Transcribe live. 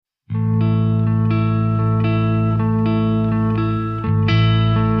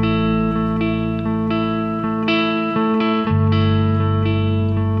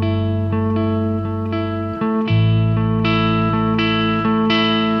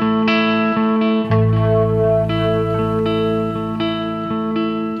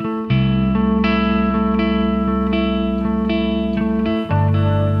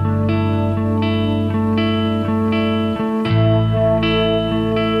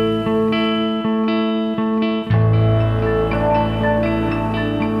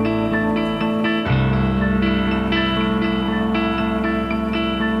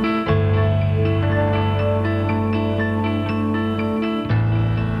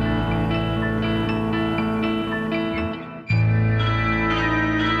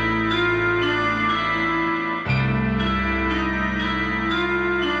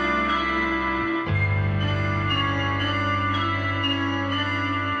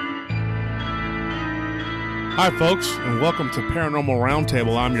Hi, folks, and welcome to Paranormal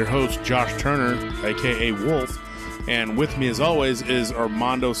Roundtable. I'm your host, Josh Turner, a.k.a. Wolf, and with me, as always, is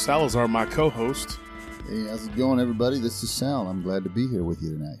Armando Salazar, my co-host. Hey, how's it going, everybody? This is Sal. I'm glad to be here with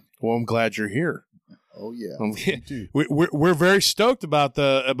you tonight. Well, I'm glad you're here. Oh, yeah. Me too. We're very stoked about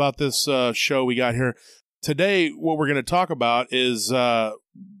this show we got here. Today, what we're going to talk about is what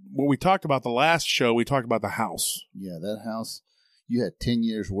we talked about the last show. We talked about the house. Yeah, that house. You had 10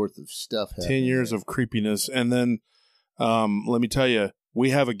 years worth of stuff happening. 10 years of creepiness. And then let me tell you, we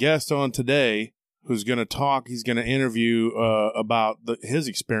have a guest on today who's going to talk. He's going to interview about his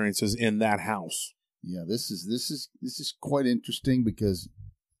experiences in that house. Yeah, this is quite interesting because,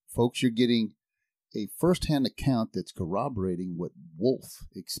 folks, you're getting a firsthand account that's corroborating what Wolf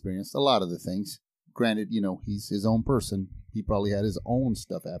experienced. A lot of the things. Granted, he's his own person. He probably had his own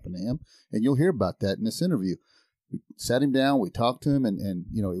stuff happen to him, and you'll hear about that in this interview. We sat him down, we talked to him, and it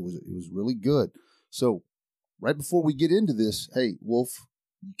was really good. So right before we get into this, hey, Wolf,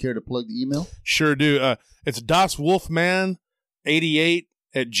 you care to plug the email? Sure do. It's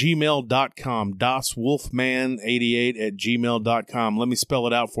daswolfman88@gmail.com. daswolfman88@gmail.com. Let me spell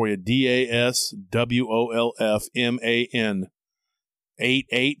it out for you. DASWOLFMAN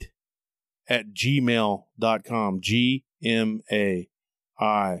 88@gmail.com.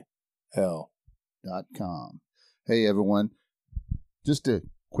 GMAIL.com. Hey, everyone. Just a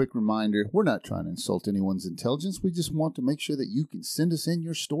quick reminder, we're not trying to insult anyone's intelligence. We just want to make sure that you can send us in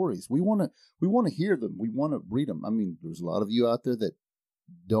your stories. We want to hear them. We want to read them. I mean, there's a lot of you out there that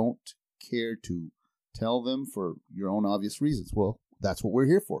don't care to tell them for your own obvious reasons. Well, that's what we're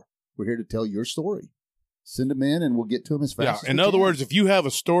here for. We're here to tell your story. Send them in, and we'll get to them as fast as we can. In other words, if you have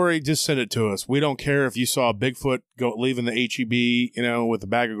a story, just send it to us. We don't care if you saw a Bigfoot leaving the HEB, with a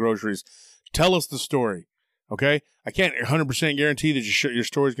bag of groceries. Tell us the story. Okay, I can't 100% guarantee that your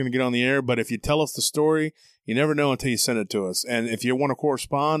story's going to get on the air, but if you tell us the story, you never know until you send it to us. And if you want to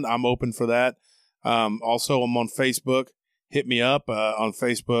correspond, I'm open for that. Also, I'm on Facebook. Hit me up on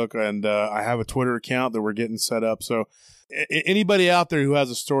Facebook, and I have a Twitter account that we're getting set up. So anybody out there who has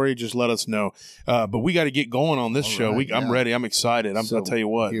a story, just let us know. But we got to get going on this show. Right, I'm ready. I'm excited. I'll tell you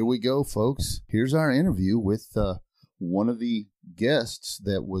what. Here we go, folks. Here's our interview with one of the guests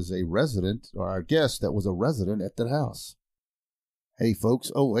that was a resident, or our guest that was a resident at the house. Hey,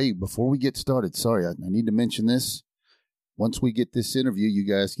 folks. Oh, hey, before we get started, sorry, I need to mention this. Once we get this interview, you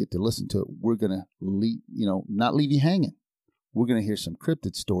guys get to listen to it. We're going to not leave you hanging. We're going to hear some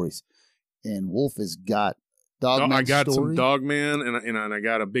cryptid stories. And Wolf has got Dogman I got story. some Dogman, and I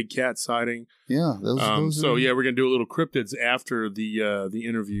got a big cat sighting. Yeah. Those we're going to do a little cryptids after the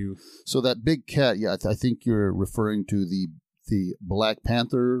interview. So that big cat, yeah, I think you're referring to the Black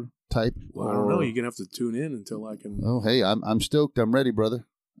Panther type. Well, I don't know. You're going to have to tune in until I can. Oh, hey, I'm stoked. I'm ready, brother.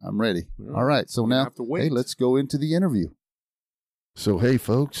 I'm ready. All right. So now, hey, let's go into the interview. So, hey,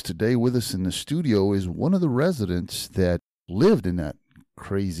 folks, today with us in the studio is one of the residents that lived in that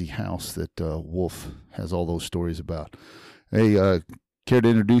crazy house that Wolf has all those stories about. Hey, care to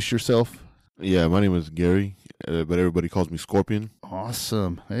introduce yourself? Yeah, my name is Gary, but everybody calls me Scorpion.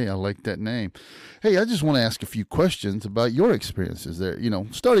 Awesome. Hey, I like that name. Hey, I just want to ask a few questions about your experiences there.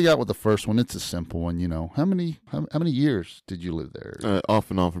 Starting out with the first one, it's a simple one. How many years did you live there? Off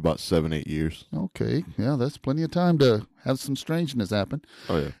and on for about 7-8 years. Okay, yeah, that's plenty of time to have some strangeness happen.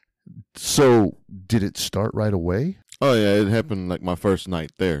 Oh yeah. So, did it start right away? Oh yeah, it happened like my first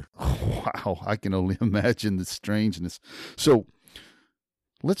night there. Oh, wow, I can only imagine the strangeness. So,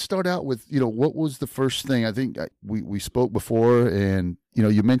 let's start out with, what was the first thing? I think we spoke before, and,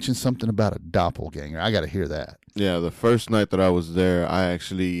 you mentioned something about a doppelganger. I got to hear that. Yeah, the first night that I was there, I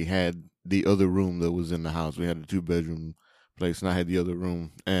actually had the other room that was in the house. We had a 2-bedroom place, and I had the other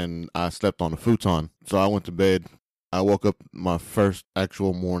room, and I slept on a futon. So I went to bed. I woke up my first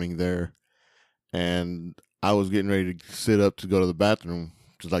actual morning there, and I was getting ready to sit up to go to the bathroom,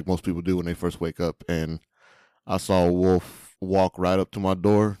 just like most people do when they first wake up, and I saw a wolf walk right up to my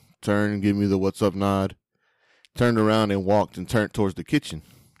door, turn and give me the what's up nod, turned around and walked and turned towards the kitchen.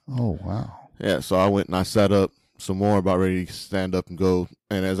 Oh, wow. Yeah, so I went and I sat up some more, about ready to stand up and go,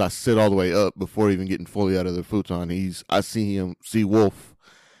 and as I sit all the way up, before even getting fully out of the futon, I see Wolf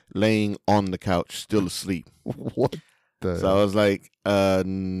laying on the couch, still asleep. What? So I was like,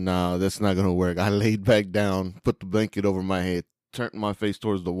 no, that's not going to work. I laid back down, put the blanket over my head, turned my face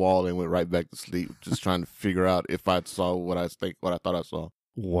towards the wall, and went right back to sleep, just trying to figure out if I saw what I thought I saw.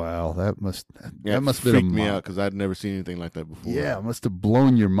 Wow, that must freak me out because I'd never seen anything like that before. Yeah, it must have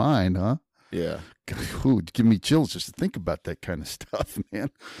blown your mind, huh? Yeah. Ooh, give me chills just to think about that kind of stuff,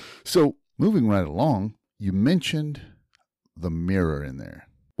 man. So moving right along, you mentioned the mirror in there.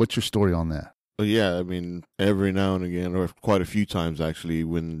 What's your story on that? Yeah, I mean, every now and again, or quite a few times actually,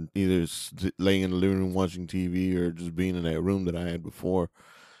 when either laying in the living room watching TV or just being in that room that I had before,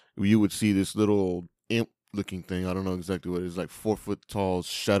 you would see this little imp-looking thing. I don't know exactly what it is, like 4-foot tall,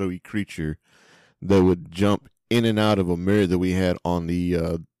 shadowy creature that would jump in and out of a mirror that we had on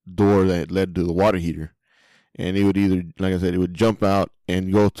the door that led to the water heater. And it would either, like I said, it would jump out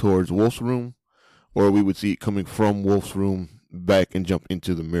and go towards Wolf's room, or we would see it coming from Wolf's room back and jump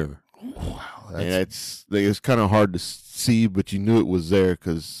into the mirror. Wow. And it's kind of hard to see, but you knew it was there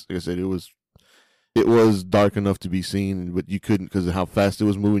because, like I said, it was dark enough to be seen, but you couldn't, because of how fast it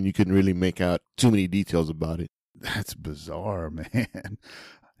was moving, you couldn't really make out too many details about it. That's bizarre, man.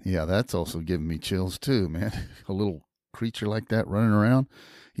 Yeah, that's also giving me chills too, man. A little creature like that running around.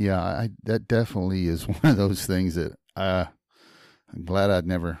 Yeah, that definitely is one of those things that I'm glad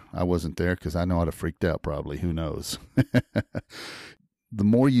I wasn't there, because I know I'd have freaked out probably. Who knows? The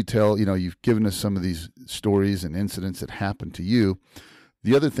more you tell, you've given us some of these stories and incidents that happened to you.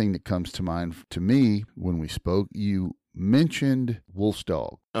 The other thing that comes to mind to me when we spoke, you mentioned Wolf's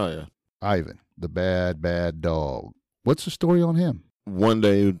dog. Oh, yeah. Ivan, the bad dog. What's the story on him? One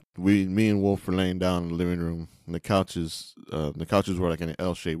day, me and Wolf were laying down in the living room, and the couches were like in an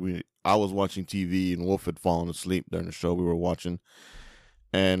L shape. I was watching TV, and Wolf had fallen asleep during the show we were watching,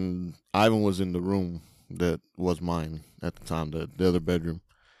 and Ivan was in the room that was mine at the time, the other bedroom.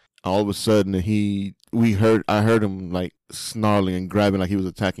 All of a sudden, I heard him like snarling and grabbing like he was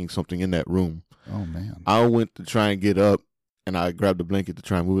attacking something in that room. Oh man! I went to try and get up, and I grabbed the blanket to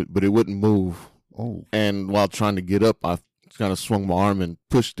try and move it, but it wouldn't move. Oh! And while trying to get up, I kind of swung my arm and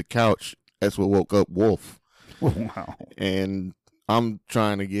pushed the couch. That's what woke up Wolf. Wow! And I'm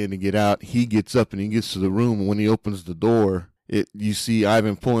trying to get out. He gets up and he gets to the room, and when he opens the door, you see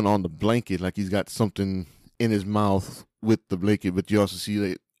Ivan pulling on the blanket like he's got something in his mouth with the blanket, but you also see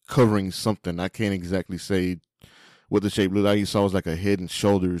it covering something. I can't exactly say what the shape looked like. You saw it was like a head and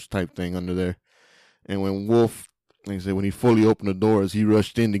shoulders type thing under there. And when Wolf, like I said, when he fully opened the doors, he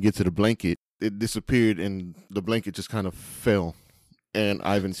rushed in to get to the blanket. It disappeared, and the blanket just kind of fell, and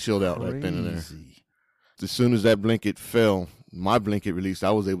Ivan chilled out right then and there. As soon as that blanket fell, my blanket released,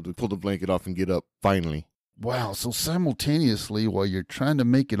 I was able to pull the blanket off and get up finally. Wow. So simultaneously, while you're trying to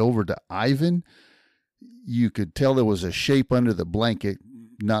make it over to Ivan, you could tell there was a shape under the blanket,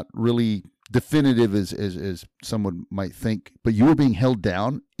 not really definitive as someone might think, but you were being held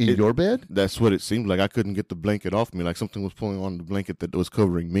down in your bed? That's what it seemed like. I couldn't get the blanket off me, like something was pulling on the blanket that was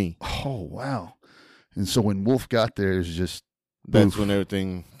covering me. Oh, wow. And so when Wolf got there, it was just... That's when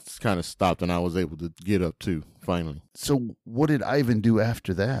everything kind of stopped, and I was able to get up, too, finally. So what did Ivan do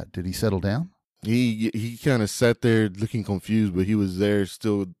after that? Did he settle down? He kind of sat there looking confused, but he was there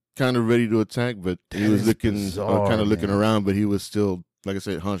still kind of ready to attack, but he was looking around, but he was still, like I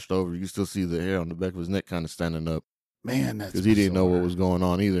said, hunched over. You can still see the hair on the back of his neck kind of standing up. Man, that's because he didn't know what was going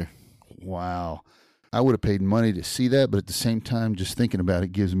on either. Wow. I would have paid money to see that, but at the same time, just thinking about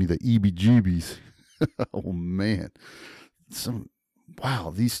it gives me the EBGBs. Oh, man.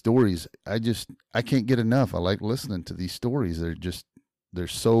 Wow, these stories, I can't get enough. I like listening to these stories. They're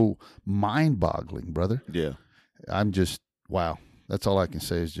so mind-boggling, brother. Yeah. Wow. That's all I can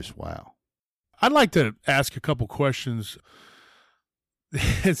say is just wow. I'd like to ask a couple questions.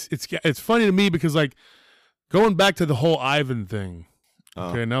 It's funny to me because, like, going back to the whole Ivan thing,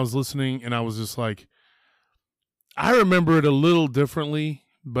 okay, and I was listening and I was just like, I remember it a little differently,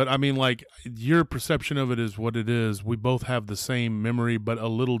 but I mean, like, your perception of it is what it is. We both have the same memory, but a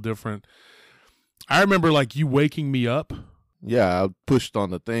little different. I remember, like, you waking me up. Yeah, I pushed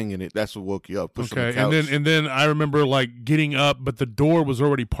on the thing, and that's what woke you up. Pushed on the couch. and then I remember, like, getting up, but the door was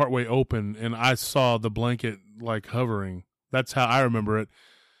already partway open, and I saw the blanket, like, hovering. That's how I remember it.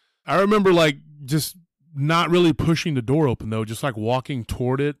 I remember, like, just not really pushing the door open, though, just, like, walking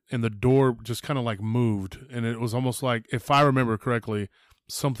toward it, and the door just kind of, like, moved, and it was almost like, if I remember correctly,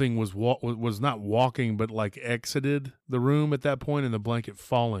 something was not walking, but, like, exited the room at that point, and the blanket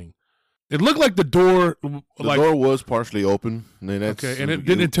falling. It looked like the door. The door was partially open.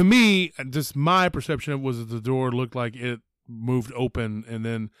 And to me, just my perception of it was that the door looked like it moved open, and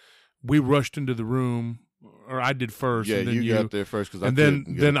then we rushed into the room, or I did first. Yeah, and then you got there first, and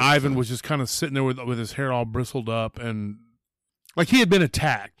then Ivan was just kind of sitting there with his hair all bristled up, and like he had been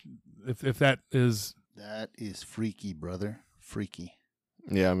attacked. If that is freaky, brother, freaky.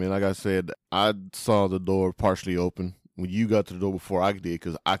 Yeah, I mean, like I said, I saw the door partially open. When you got to the door before I did,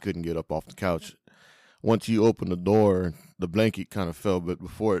 because I couldn't get up off the couch. Once you opened the door, the blanket kind of fell, but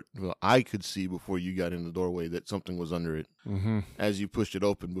I could see before you got in the doorway that something was under it. Mm-hmm. As you pushed it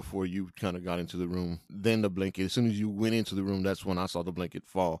open before you kind of got into the room, then the blanket, as soon as you went into the room, that's when I saw the blanket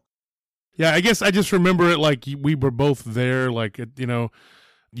fall. Yeah, I guess I just remember it like we were both there. Like,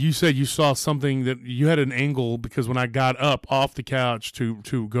 you said you saw something that you had an angle because when I got up off the couch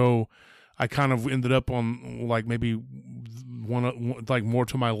to go, I kind of ended up on like maybe one like more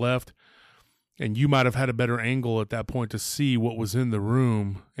to my left. And you might have had a better angle at that point to see what was in the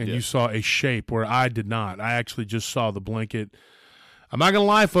room, and you saw a shape where I did not. I actually just saw the blanket. I'm not going to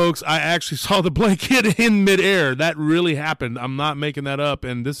lie, folks. I actually saw the blanket in midair. That really happened. I'm not making that up,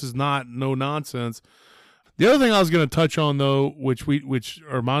 and this is not no nonsense. The other thing I was going to touch on, though, which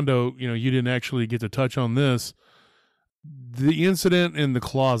Armando, you didn't actually get to touch on this, the incident in the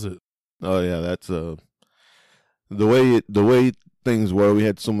closet. Oh yeah, that's the way things were. We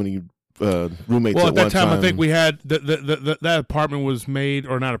had so many roommates. Well, at that one time, I think we had that apartment was made,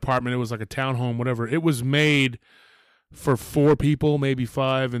 or not apartment. It was like a townhome, whatever. It was made for 4 people, maybe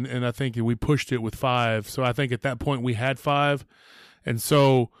 5, and I think we pushed it with 5. So I think at that point we had 5, and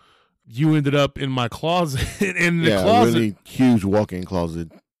so you ended up in my closet. In the closet, really huge walk-in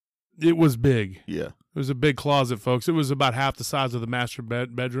closet. It was big. Yeah, it was a big closet, folks. It was about half the size of the master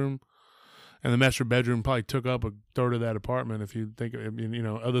bedroom. And the master bedroom probably took up a third of that apartment, if you think,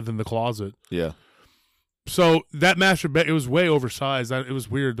 other than the closet. Yeah. So that master bed, it was way oversized. It was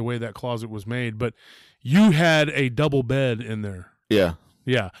weird the way that closet was made. But you had a double bed in there. Yeah.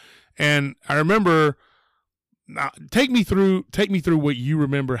 Yeah. And I remember, take me through what you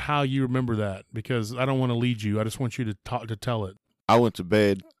remember, how you remember that, because I don't want to lead you. I just want you to tell it. I went to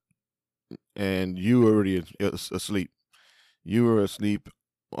bed, and you were already asleep. You were asleep.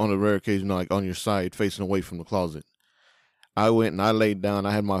 On a rare occasion, like on your side, facing away from the closet. I went and I laid down.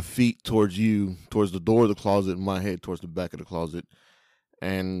 I had my feet towards you, towards the door of the closet, and my head towards the back of the closet.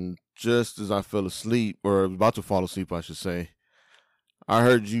 And just as I fell asleep, or about to fall asleep, I should say, I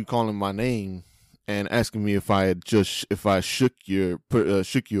heard you calling my name and asking me if I shook you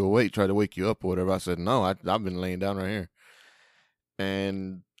awake, tried to wake you up or whatever. I said no. I've been laying down right here.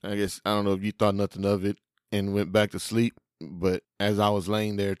 And I guess I don't know if you thought nothing of it and went back to sleep. But as I was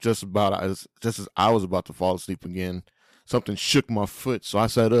laying there, just as I was about to fall asleep again, something shook my foot. So I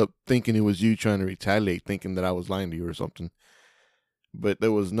sat up thinking it was you trying to retaliate, thinking that I was lying to you or something. But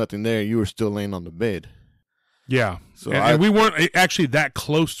there was nothing there. You were still laying on the bed. Yeah. So and we weren't actually that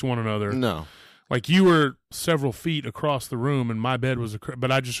close to one another. No. Like you were several feet across the room and my bed was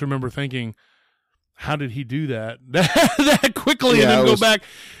but I just remember thinking, how did he do that that quickly and then go back?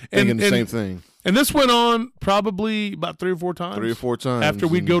 Thinking the same thing. And this went on probably about 3 or 4 times. 3 or 4 times. After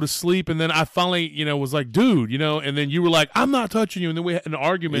we'd go to sleep, and then I finally, was like, dude, and then you were like, I'm not touching you. And then we had an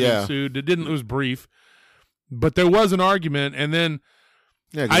argument ensued. It was brief, but there was an argument. And then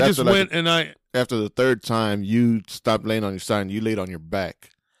I just went after the 3rd time, you stopped laying on your side and you laid on your back.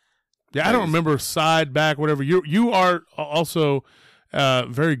 Yeah, I don't remember side, back, whatever. You are also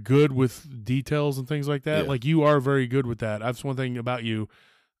very good with details and things like that. Yeah. Like you are very good with that. That's one thing about you.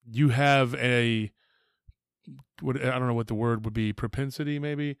 You have I don't know what the word would be, propensity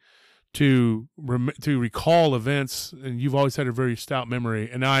maybe, to recall events, and you've always had a very stout memory.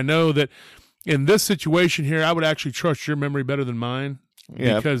 And now I know that in this situation here, I would actually trust your memory better than mine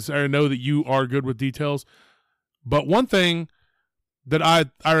because I know that you are good with details. But one thing that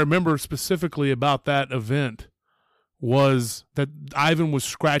I remember specifically about that event was that Ivan was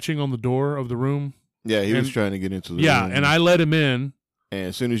scratching on the door of the room. Yeah, he was trying to get into the room. Yeah, and I let him in. And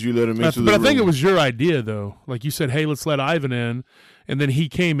as soon as you let him into the room. But I think it was your idea, though. Like you said, hey, let's let Ivan in. And then he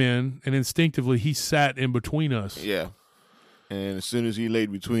came in, and instinctively he sat in between us. Yeah. And as soon as he laid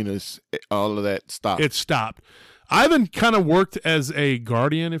between us, all of that stopped. It stopped. Ivan kind of worked as a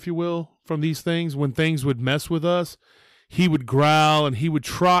guardian, if you will, from these things. When things would mess with us, he would growl and he would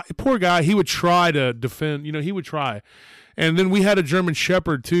try. Poor guy, he would try to defend. He would try. And then we had a German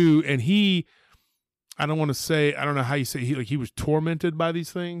Shepherd, too, and he... I don't know how you say he was tormented by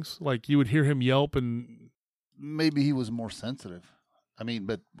these things. Like you would hear him yelp, and maybe he was more sensitive. I mean,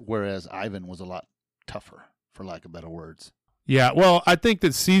 but whereas Ivan was a lot tougher, for lack of better words. Yeah, well, I think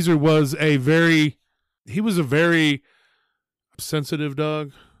that Caesar was a very sensitive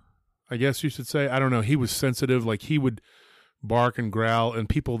dog, I guess you should say. I don't know. He was sensitive. Like he would bark and growl, and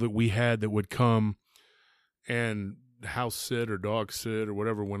people that we had that would come and house sit or dog sit or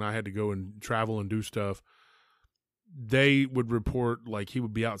whatever, when I had to go and travel and do stuff, they would report like he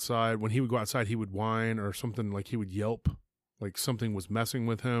would be outside. When he would go outside, he would whine or something, like he would yelp, like something was messing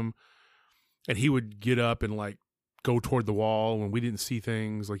with him. And he would get up and like go toward the wall when we didn't see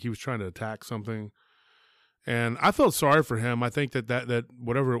things, like he was trying to attack something. And I felt sorry for him. I think that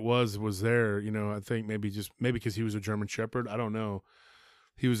whatever it was there. I think maybe because he was a German Shepherd. I don't know.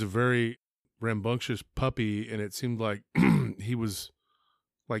 He was a very rambunctious puppy, and it seemed like he was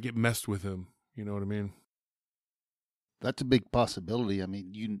like it messed with him. You know what I mean? That's a big possibility. I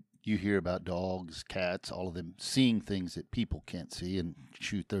mean, you hear about dogs, cats, all of them seeing things that people can't see. And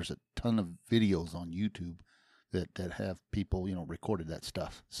shoot, there's a ton of videos on YouTube that have people, recorded that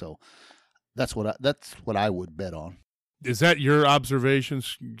stuff. So that's what I would bet on. Is that your observation,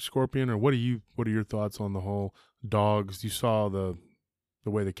 Scorpion, or what are your thoughts on the whole dogs? You saw the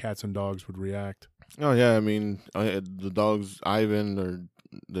way the cats and dogs would react. Oh yeah, I mean, the dogs, Ivan or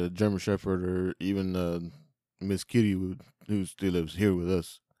the German Shepherd, or even Miss Kitty, who still lives here with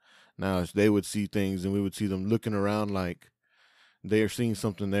us now, they would see things, and we would see them looking around like they are seeing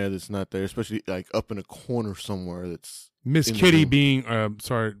something there that's not there, especially like up in a corner somewhere. That's Miss Kitty being a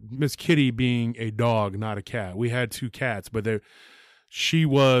dog, not a cat. We had 2 cats, but she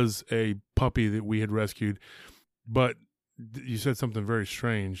was a puppy that we had rescued. But you said something very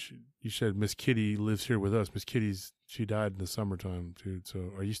strange. You said Miss Kitty lives here with us. Miss she died in the summertime, dude.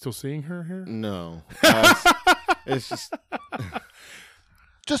 So are you still seeing her here? No. It's just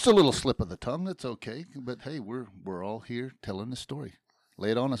just a little slip of the tongue. That's okay. But hey, we're all here telling the story.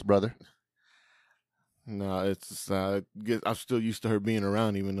 Lay it on us, brother. No, it's just, I'm still used to her being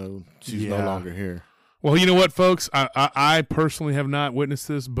around, even though she's no longer here. Well, you know what, folks? I personally have not witnessed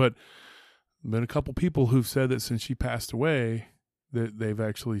this, but been a couple people who've said that since she passed away, that they've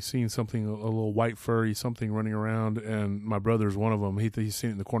actually seen something, a little white furry something running around, and my brother's one of them. He's seen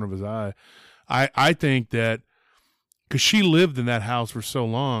it in the corner of his eye. I think that because she lived in that house for so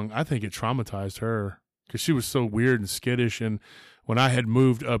long, I think it traumatized her because she was so weird and skittish. And when I had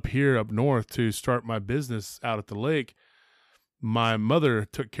moved up north to start my business out at the lake, my mother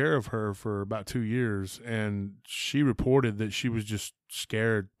took care of her for about 2 years, and she reported that she was just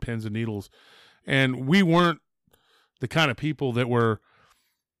scared, pins and needles. And we weren't the kind of people that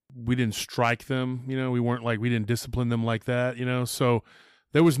we didn't strike them, we didn't discipline them like that, so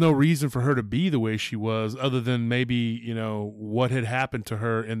there was no reason for her to be the way she was other than maybe, what had happened to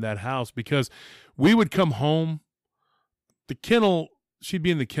her in that house, because we would come home, she'd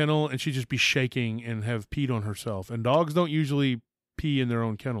be in the kennel and she'd just be shaking and have peed on herself. And dogs don't usually pee in their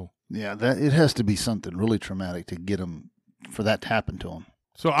own kennel. Yeah, it has to be something really traumatic to get them, for that to happen to them.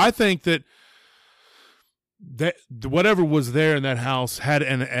 So I think that whatever was there in that house had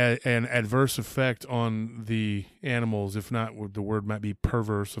an adverse effect on the animals, if not, the word might be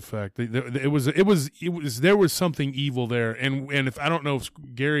perverse effect. There was something evil there, and if I don't know if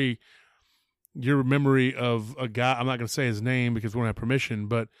Gary, your memory of a guy, I'm not going to say his name because we don't have permission,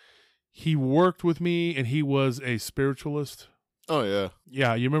 but he worked with me and he was a spiritualist. Oh yeah,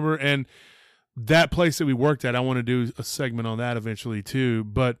 yeah, you remember? And that place that we worked at, I want to do a segment on that eventually too,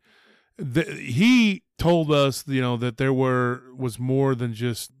 but he told us, that there was more than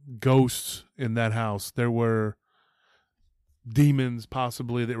just ghosts in that house. There were demons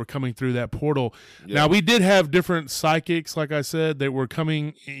possibly that were coming through that portal. Yeah. Now, we did have different psychics, like I said, that were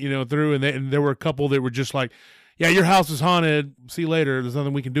coming, through, and there were a couple that were just like, yeah, your house is haunted. See you later. There's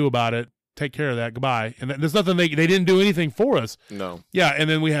nothing we can do about it. Take care of that. Goodbye. And there's nothing they didn't do anything for us. No. Yeah, and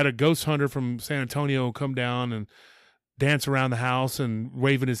then we had a ghost hunter from San Antonio come down and dance around the house and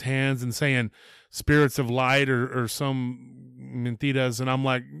waving his hands and saying spirits of light or some mentiras. And I'm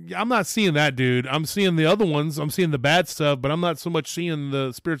like, I'm not seeing that, dude. I'm seeing the other ones. I'm seeing the bad stuff, but I'm not so much seeing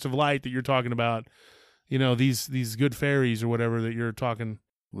the spirits of light that you're talking about. These good fairies or whatever that you're talking.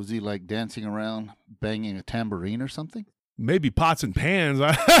 Was he like dancing around, banging a tambourine or something? Maybe pots and pans.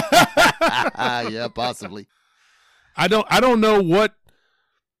 Yeah, possibly. I don't know what.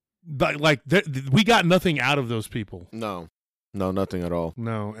 But we got nothing out of those people. No, nothing at all.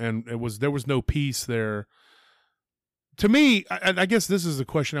 No, and there was no peace there. To me, I guess this is the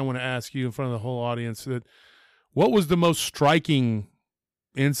question I want to ask you in front of the whole audience: that what was the most striking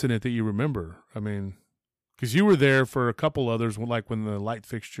incident that you remember? I mean, because you were there for a couple others, like when the light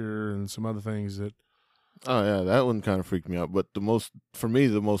fixture and some other things that. Oh yeah, that one kind of freaked me out. But the most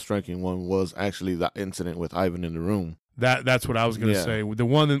striking one was actually the incident with Ivan in the room. That's what I was going to say. The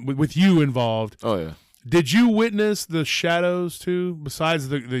one with you involved. Oh yeah. Did you witness the shadows too, besides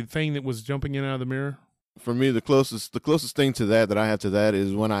the thing that was jumping in out of the mirror? For me, the closest thing to that I had to that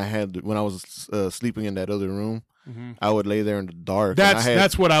is when I was sleeping in that other room. Mm-hmm. I would lay there in the dark.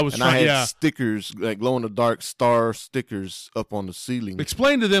 That's what I was trying. I had stickers, like glow in the dark star stickers up on the ceiling.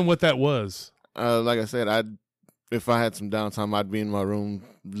 Explain to them what that was. Like I said, if I had some downtime, I'd be in my room,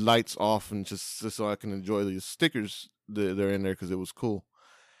 lights off, and just so I can enjoy the stickers that are in there because it was cool.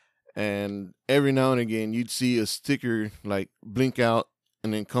 And every now and again, you'd see a sticker like blink out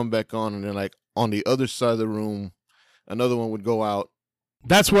and then come back on, and then like on the other side of the room, another one would go out,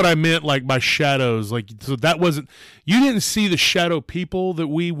 That's what I meant, like, by shadows. Like, so that wasn't, you didn't see the shadow people that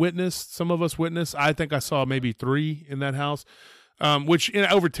we witnessed, some of us witnessed. I think I saw maybe 3 in that house, which in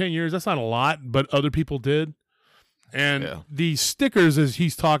over 10 years, that's not a lot, but other people did. And the stickers, as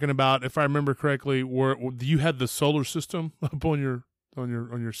he's talking about, if I remember correctly, were you had the solar system up on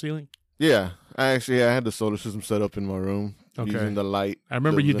your ceiling? Yeah, I had the solar system set up in my room using the light. I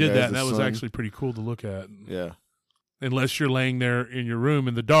remember you did that, and that was actually pretty cool to look at. Yeah. Unless you're laying there in your room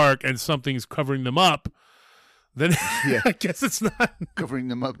in the dark and something's covering them up, then I guess it's not covering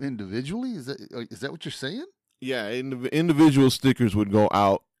them up individually. Is that what you're saying? Yeah, individual stickers would go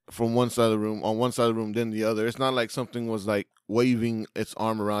out from one side of the room, on one side of the room, then the other. It's not like something was like waving its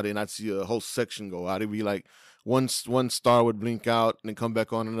arm around it, and I'd see a whole section go out. It'd be like one star would blink out and then come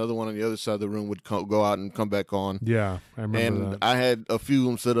back on. Another one on the other side of the room would go out and come back on. Yeah, I remember that. And I had a few of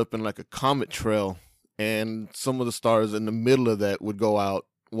them set up in like a comet trail. And some of the stars in the middle of that would go out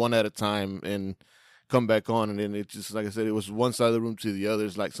one at a time and come back on. And then it just, like I said, it was one side of the room to the other.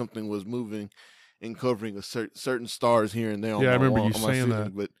 It's like something was moving and covering a certain stars here and there on I remember wall, you saying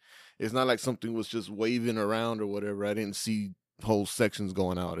that. But it's not like something was just waving around or whatever. I didn't see whole sections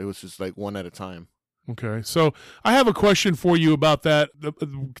going out. It was just like one at a time. Okay. So I have a question for you about that,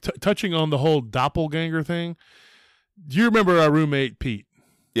 touching on the whole doppelganger thing. Do you remember our roommate, Pete?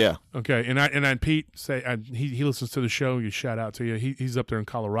 Yeah. Okay, and Pete he listens to the show. You shout out to you. He's up there in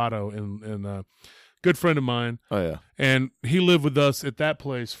Colorado, and good friend of mine. Oh yeah. And he lived with us at that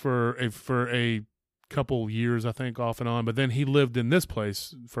place for a couple years, I think, off and on. But then he lived in this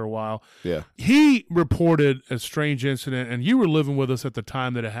place for a while. Yeah. He reported a strange incident, and you were living with us at the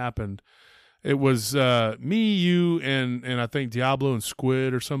time that it happened. It was me, you, and I think Diablo and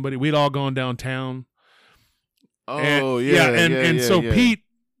Squid or somebody. We'd all gone downtown. Oh So Pete.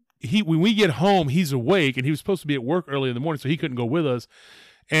 When we get home, he's awake, and he was supposed to be at work early in the morning, so he couldn't go with us.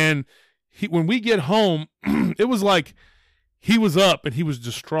 And when we get home, it was like he was up and he was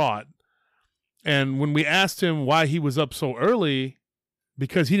distraught. And when we asked him why he was up so early,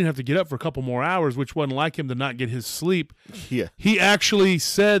 because he didn't have to get up for a couple more hours, which wasn't like him to not get his sleep. Yeah. He actually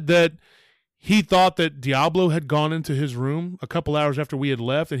said that he thought that Diablo had gone into his room a couple hours after we had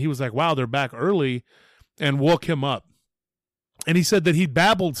left, and he was like, wow, they're back early, and woke him up. And he said that he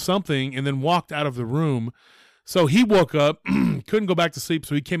babbled something and then walked out of the room. So he woke up, couldn't go back to sleep,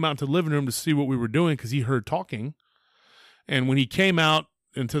 so he came out into the living room to see what we were doing because he heard talking. And when he came out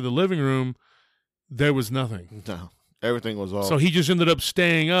into the living room, there was nothing. No, everything was off. So he just ended up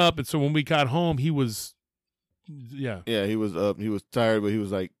staying up. And so when we got home, he was, Yeah, he was up. He was tired, but he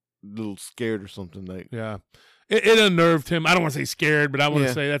was like a little scared or something. Like, yeah. It unnerved him. I don't want to say scared, but I want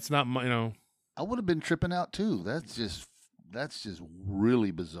to say that's not my, I would have been tripping out too. That's just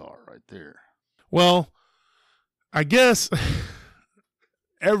really bizarre right there. Well, I guess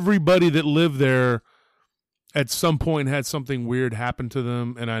everybody that lived there at some point had something weird happen to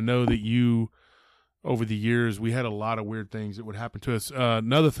them. And I know that you, over the years, we had a lot of weird things that would happen to us.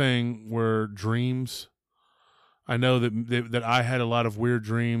 Another thing were dreams. I know that I had a lot of weird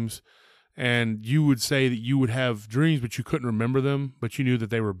dreams, and you would say that you would have dreams, but you couldn't remember them, but you knew that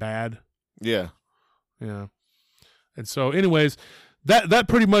they were bad. Yeah. Yeah. And so, anyways, that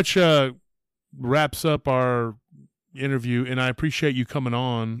pretty much wraps up our interview, and I appreciate you coming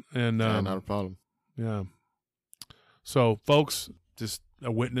on. And not a problem. Yeah. So, folks, just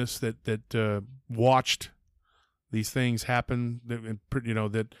a witness that watched these things happen,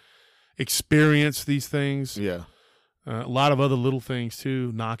 that experienced these things. Yeah. A lot of other little things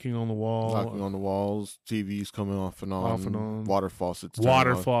too, knocking on the walls, TVs coming off and on, water faucets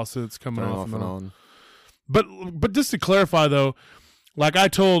coming off and on. But just to clarify though, like I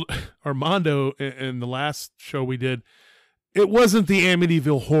told Armando in the last show we did, it wasn't the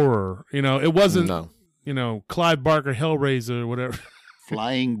Amityville Horror. It wasn't Clive Barker Hellraiser or whatever.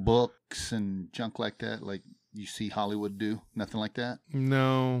 Flying books and junk like that, like you see Hollywood do. Nothing like that.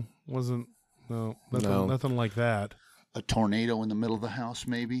 No, wasn't. No, nothing like that. A tornado in the middle of the house,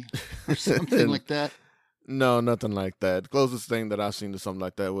 maybe, or something like that. No, nothing like that. The closest thing that I've seen to something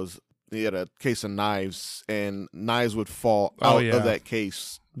like that was he had a case of knives, and knives would fall out of that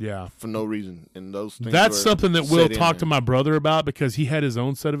case. Yeah, for no reason. And those things. That's something that we'll talk to my brother about because he had his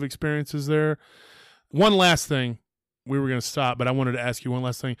own set of experiences there. One last thing, we were going to stop, but I wanted to ask you one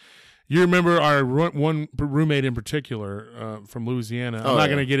last thing. You remember our one roommate in particular from Louisiana. I'm not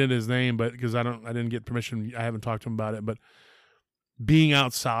going to get into his name, but because I didn't get permission. I haven't talked to him about it. But being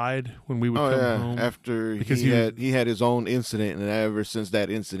outside when we would come home after he had his own incident, and ever since that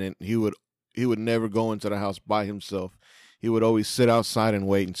incident, he would never go into the house by himself. He would always sit outside and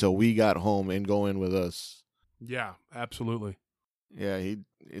wait until we got home and go in with us. Yeah, absolutely. Yeah,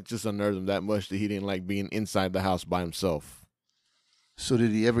 it just unnerved him that much that he didn't like being inside the house by himself. So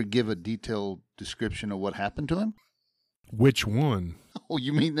did he ever give a detailed description of what happened to him? Which one? Oh,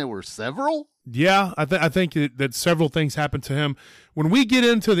 you mean there were several? Yeah, I think that several things happened to him. When we get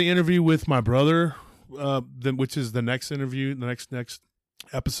into the interview with my brother, which is the next interview, the next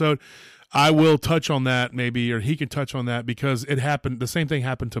episode, I will touch on that maybe, or he can touch on that, because it happened. The same thing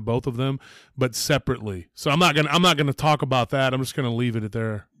happened to both of them, but separately. So I'm not gonna talk about that. I'm just gonna leave it at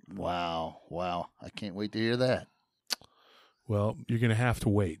there. Wow. I can't wait to hear that. Well, you're gonna have to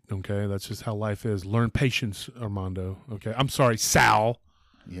wait. Okay, that's just how life is. Learn patience, Armando. Okay, I'm sorry, Sal.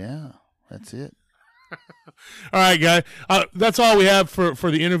 Yeah, that's it. All right, guy. That's all we have for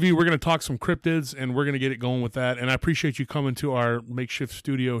the interview. We're going to talk some cryptids, and we're going to get it going with that. And I appreciate you coming to our makeshift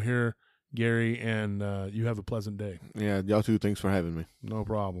studio here, Gary, and you have a pleasant day. Yeah, y'all too. Thanks for having me. No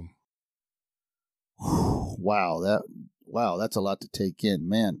problem. Wow, that's a lot to take in,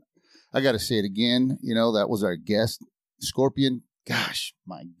 man. I got to say it again. You know, that was our guest, Scorpion. Gosh,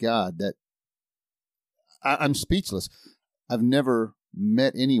 my God, I'm speechless. I've never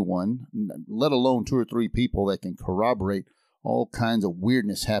met anyone, let alone 2 or 3 people, that can corroborate all kinds of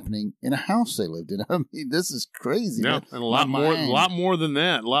weirdness happening in a house they lived in. I mean, this is crazy. Yeah, man. and a lot more than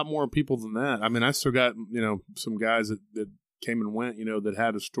that. A lot more people than that. I mean, I still got, some guys that came and went, that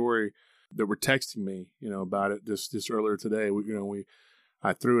had a story that were texting me, about it just earlier today.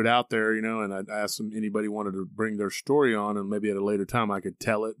 I threw it out there, and I asked them, anybody wanted to bring their story on, and maybe at a later time I could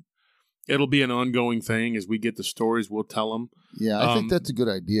tell it. It'll be an ongoing thing. As we get the stories, we'll tell them. Yeah, I think that's a good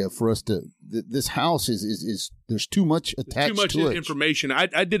idea for us to. This house is there's too much attached to it. Too much information. I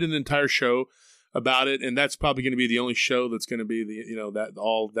did an entire show about it, and that's probably going to be the only show that's going to be that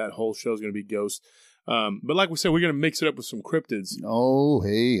whole show is going to be ghosts. But like we said, we're going to mix it up with some cryptids. Oh,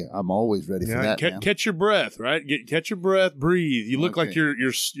 hey, I'm always ready for that. Man. Catch your breath, right? Catch your breath, breathe. You look like you're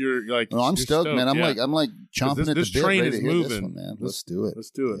like. Oh, I'm stoked, man. I'm like chomping at the bit. This train is moving, this one, man. Let's do it.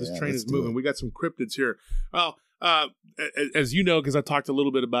 Let's do it. This train is moving. We got some cryptids here. Well, as you know, because I talked a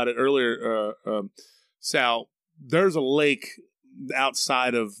little bit about it earlier, Sal, there's a lake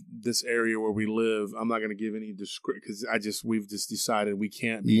outside of this area where we live. I'm not going to give any description because we've just decided we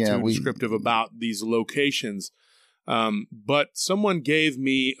can't be too descriptive about these locations. But someone gave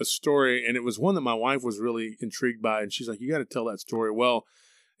me a story, and it was one that my wife was really intrigued by, and she's like, "You got to tell that story." Well,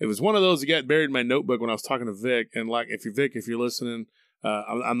 it was one of those that got buried in my notebook when I was talking to Vic, and like, if you're listening,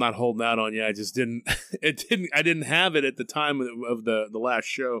 I'm not holding out on you. I just didn't. I didn't have it at the time of the last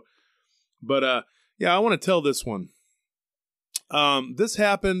show, but I want to tell this one. This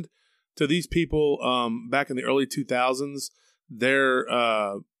happened to these people back in the early 2000s.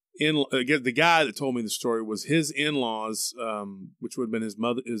 The guy that told me the story was his in-laws, which would have been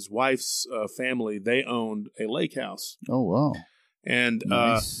his wife's family. They owned a lake house. Oh, wow. And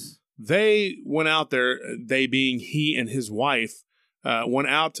nice. They went out there, they being he and his wife, went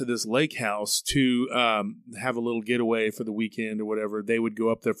out to this lake house to have a little getaway for the weekend or whatever. They would go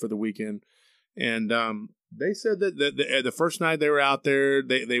up there for the weekend. And they said that the first night they were out there,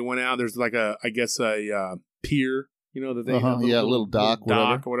 they went out. There's like a pier, that they have a little dock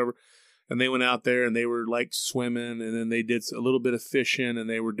or whatever. And they went out there and they were like swimming, and then they did a little bit of fishing, and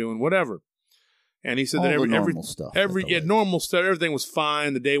they were doing whatever. And he said that normal stuff, everything was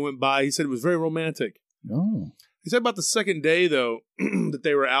fine. The day went by. He said it was very romantic. Oh. He said about the second day though that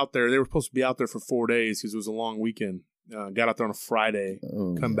they were out there, they were supposed to be out there for 4 days because it was a long weekend. Got out there on a Friday,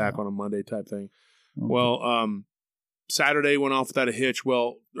 come back on a Monday type thing. Okay. Well, Saturday went off without a hitch.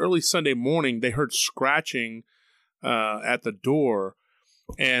 Well, early Sunday morning, they heard scratching at the door,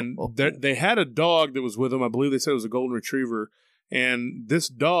 and they had a dog that was with them. I believe they said it was a golden retriever, and this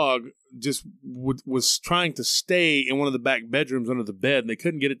dog just was trying to stay in one of the back bedrooms under the bed, and they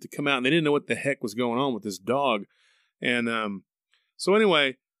couldn't get it to come out, and they didn't know what the heck was going on with this dog. And so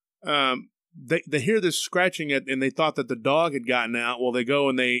anyway, they hear this scratching and they thought that the dog had gotten out. Well, they go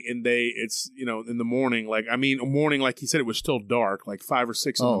and it's in the morning, like he said, it was still dark, like 5 or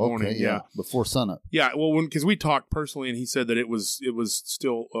 6 in the morning. Okay, yeah, before sunup. Yeah, well, because we talked personally, and he said that it was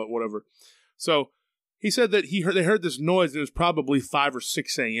still whatever. So he said that they heard this noise, and it was probably 5 or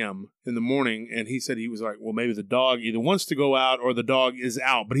 6 a.m. in the morning, and he said he was like, well, maybe the dog either wants to go out or the dog is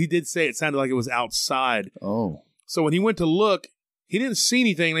out. But he did say it sounded like it was outside. Oh. So when he went to look, he didn't see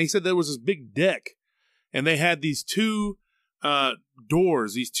anything, and he said there was this big deck, and they had these two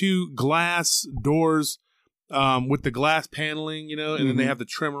doors, these two glass doors with the glass paneling, and then they have the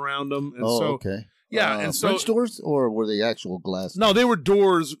trim around them. And okay. Yeah, and so French doors, or were they actual glass? No, they were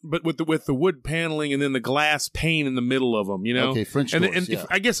doors, but with the wood paneling and then the glass pane in the middle of them. Okay, French doors. And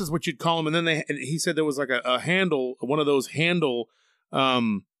I guess that's what you'd call them. And then he said there was like a handle, one of those handle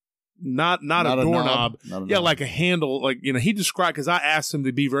Not a doorknob. Yeah, like a handle. Like, he described, because I asked him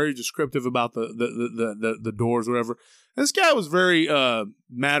to be very descriptive about the doors, whatever. This guy was very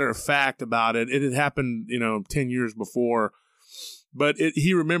matter of fact about it. It had happened, 10 years before. But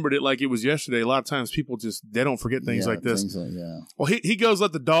he remembered it like it was yesterday. A lot of times people they don't forget things like this. Well, he goes,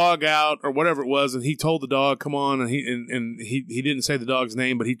 let the dog out or whatever it was, and he told the dog, come on, and he didn't say the dog's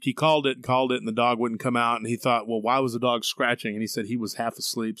name, but he called it, and the dog wouldn't come out, and he thought, well, why was the dog scratching? And he said he was half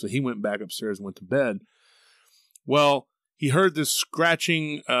asleep, so he went back upstairs and went to bed. Well, he heard this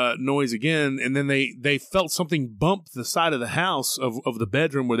scratching noise again, and then they felt something bump the side of the house of the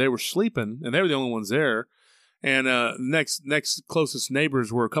bedroom where they were sleeping, and they were the only ones there. And next closest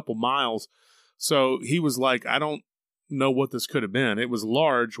neighbors were a couple miles. So he was like, I don't know what this could have been. It was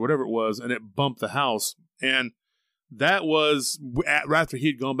large, whatever it was, and it bumped the house. And that was after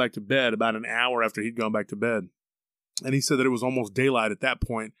he'd gone back to bed, about an hour after he'd gone back to bed. And he said that it was almost daylight at that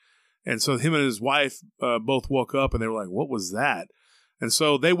point. And so him and his wife both woke up, and they were like, what was that? And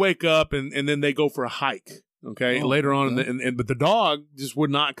so they wake up, and then they go for a hike, later on. But the dog just would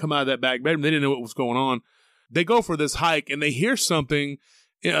not come out of that back bedroom. They didn't know what was going on. They go for this hike, and they hear something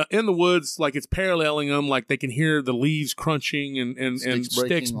in the woods, like it's paralleling them, like they can hear the leaves crunching and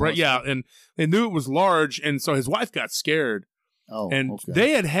sticks break. Yeah, and they knew it was large, and so his wife got scared. Oh, and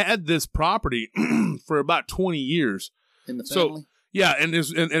they had this property for about 20 years. In the family? So, yeah, and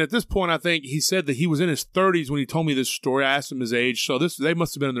at this point, I think he said that he was in his 30s when he told me this story. I asked him his age, so they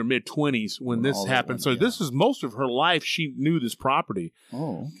must have been in their mid-20s when this happened. This is most of her life. She knew this property.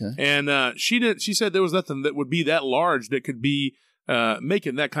 Oh, okay. And she said there was nothing that would be that large that could be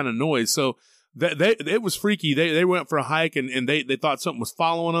making that kind of noise. So it was freaky. They went for a hike, and they thought something was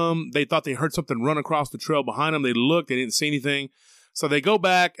following them. They thought they heard something run across the trail behind them. They looked. They didn't see anything. So they go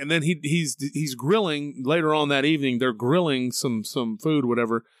back, and then he's grilling later on that evening. They're grilling some food,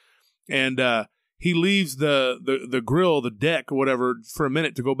 whatever, and he leaves the grill, the deck, or whatever, for a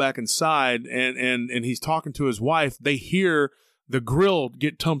minute to go back inside, and he's talking to his wife. They hear the grill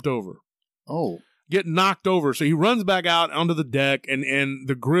get tumped over. Oh, get knocked over. So he runs back out onto the deck, and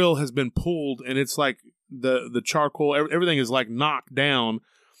the grill has been pulled, and it's like the charcoal, everything is like knocked down.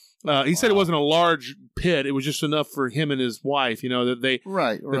 He said it wasn't a large pit. It was just enough for him and his wife, that they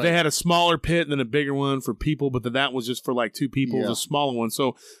that they had a smaller pit and then a bigger one for people, but that was just for like two people. It was a smaller one.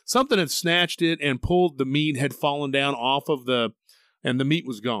 So something had snatched it and pulled the meat, had fallen down off of and the meat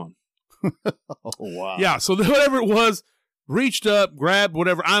was gone. Oh, wow. Yeah, so whatever it was, reached up, grabbed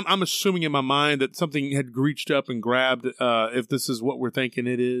whatever. I'm assuming in my mind that something had reached up and grabbed, if this is what we're thinking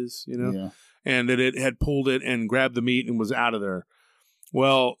it is, and that it had pulled it and grabbed the meat and was out of there.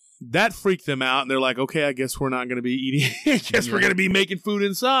 Well, that freaked them out, and they're like, okay, I guess we're not going to be eating. I guess we're going to be making food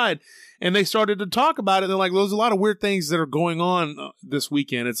inside. And they started to talk about it. They're like, there's a lot of weird things that are going on this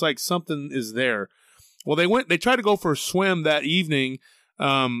weekend. It's like something is there. Well, they tried to go for a swim that evening,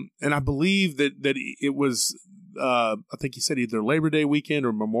 and I believe that it was, I think he said either Labor Day weekend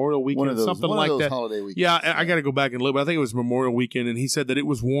or Memorial weekend, something like that. Holiday weekends. Yeah, I got to go back and look, but I think it was Memorial weekend, and he said that it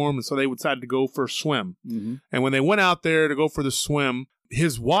was warm, and so they decided to go for a swim. Mm-hmm. And when they went out there to go for the swim,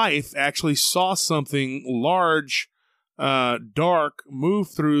 his wife actually saw something large, dark, move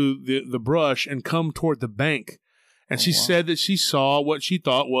through the brush and come toward the bank. And she said that she saw what she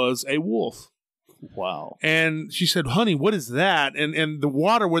thought was a wolf. Wow. And she said, honey, what is that? And the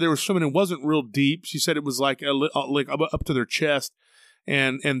water where they were swimming in wasn't real deep. She said it was like up to their chest.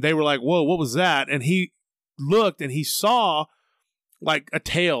 And they were like, whoa, what was that? And he looked and he saw like a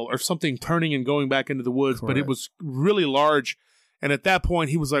tail or something turning and going back into the woods. Correct. But it was really large. And at that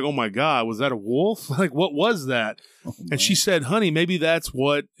point, he was like, oh, my God, was that a wolf? Like, what was that? Oh, and she said, honey, maybe that's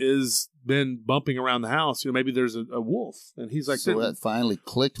what has been bumping around the house. Maybe there's a wolf. And he's like, so that finally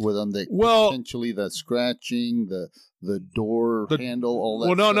clicked with him. Potentially the scratching, the door handle, all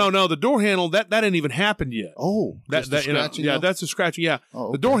that. Well, no. The door handle, that didn't even happen yet. Oh, that scratching? Yeah, that's the scratching. Yeah. Oh,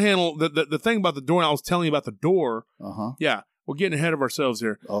 okay. The door handle, the thing about the door, I was telling you about the door. Uh-huh. Yeah. We're getting ahead of ourselves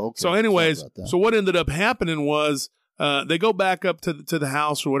here. Oh, okay. So anyways, so what ended up happening was, they go back up to the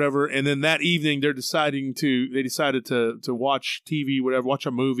house or whatever, and then that evening they decided to watch TV, whatever, watch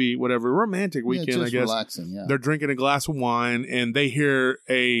a movie, whatever, romantic weekend, I guess. Relaxing, yeah. They're drinking a glass of wine, and they hear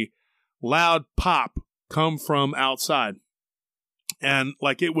a loud pop come from outside, and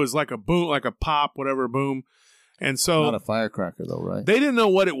like it was like a boom, like a pop, whatever, boom. And so, not a firecracker though, right? They didn't know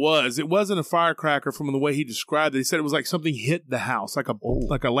what it was. It wasn't a firecracker from the way he described it. He said it was like something hit the house, like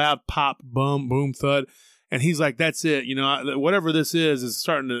a loud pop, boom, thud. And he's like, that's it. Whatever this is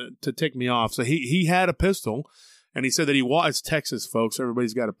starting to tick me off. So he had a pistol, and he said that it's Texas, folks.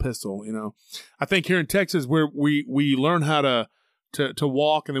 Everybody's got a pistol, I think here in Texas, where we learn how to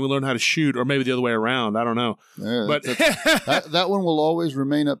walk, and then we learn how to shoot, or maybe the other way around. I don't know. Yeah, but that one will always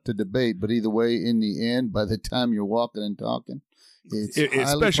remain up to debate. But either way, in the end, by the time you're walking and talking, it's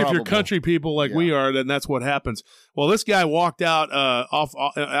especially if you're country people like we are, then that's what happens. Well, this guy walked out out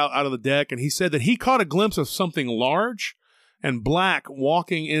of the deck, and he said that he caught a glimpse of something large and black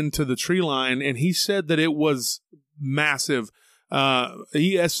walking into the tree line, and he said that it was massive.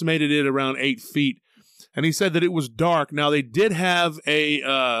 He estimated it around 8 feet, and he said that it was dark. Now, they did have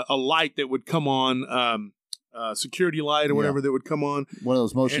a light that would come on, security light or whatever that would come on. One of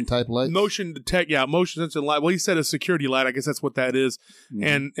those motion type lights? Motion sensor light. Well, he said a security light. I guess that's what that is.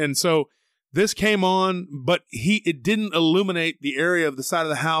 And so this came on, but it didn't illuminate the area of the side of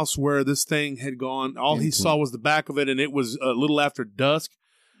the house where this thing had gone. All he saw was the back of it, and it was a little after dusk.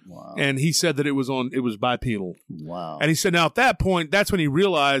 Wow. And he said that it was bipedal. Wow. And he said, now at that point, that's when he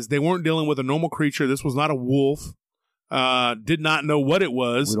realized they weren't dealing with a normal creature. This was not a wolf. Did not know what it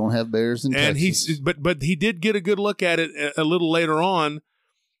was. We don't have bears in Texas. But he did get a good look at it a little later on.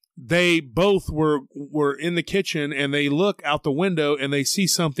 They both were in the kitchen, and they look out the window, and they see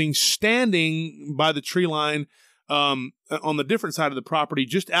something standing by the tree line on the different side of the property,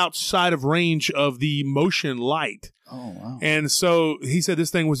 just outside of range of the motion light. Oh, wow. And so he said this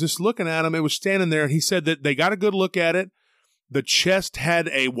thing was just looking at him. It was standing there, and he said that they got a good look at it. The chest had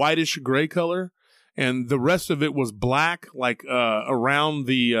a whitish gray color, and the rest of it was black, like around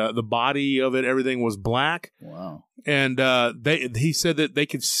the body of it, everything was black. Wow. And he said that they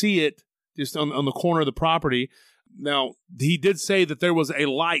could see it just on the corner of the property. Now, he did say that there was a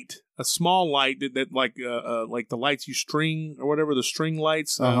light, a small light that like the lights you string or whatever, the string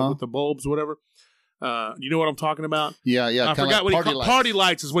lights with the bulbs, whatever. You know what I'm talking about? Yeah. I forgot what he called party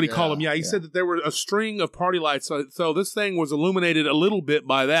lights is what he called them. Yeah, he said that there were a string of party lights. So this thing was illuminated a little bit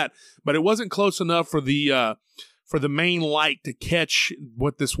by that, but it wasn't close enough for the main light to catch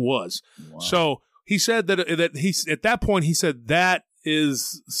what this was. Wow. So he said that he at that point he said that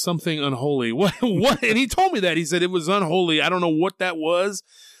is something unholy. What? And he told me that. He said it was unholy. I don't know what that was.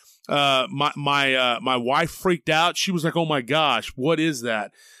 My wife freaked out. She was like, "Oh my gosh, what is that?"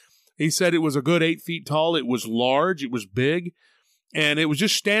 He said it was a good 8 feet tall. It was large. It was big. And it was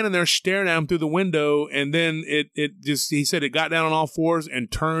just standing there staring at him through the window. And then he said it got down on all fours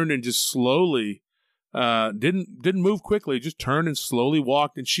and turned and just slowly, didn't move quickly, just turned and slowly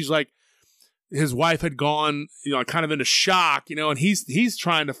walked. And she's like, his wife had gone, kind of into shock, and he's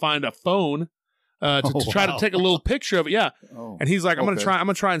trying to find a phone, to try to take a little picture of it. Yeah. Oh, and he's like, I'm going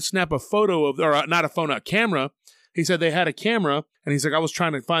to try and snap a photo of, or not a phone, a camera. He said they had a camera, and he's like, I was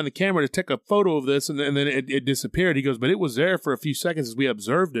trying to find the camera to take a photo of this, and then it disappeared. He goes, but it was there for a few seconds as we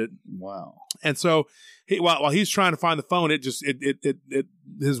observed it. Wow. And so while he's trying to find the phone,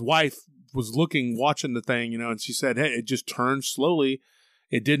 his wife was watching the thing, and she said, hey, it just turned slowly.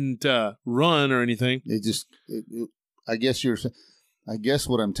 It didn't run or anything. I guess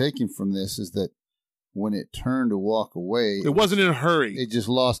what I'm taking from this is that when it turned to walk away, it wasn't in a hurry. It just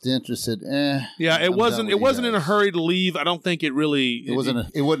lost interest. Yeah, it wasn't in a hurry to leave. I don't think it really. It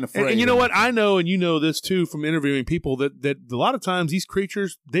wasn't afraid. And you know what? I know, and you know this too from interviewing people that a lot of times these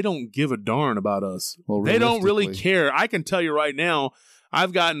creatures, they don't give a darn about us. Well, they don't really care. I can tell you right now,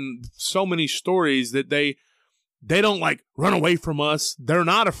 I've gotten so many stories that they don't like run away from us. They're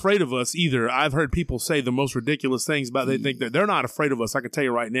not afraid of us either. I've heard people say the most ridiculous things about. They think that they're not afraid of us. I can tell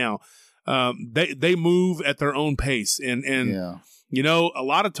you right now. They move at their own pace, and a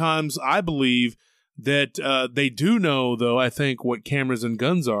lot of times I believe that they do know, though. I think what cameras and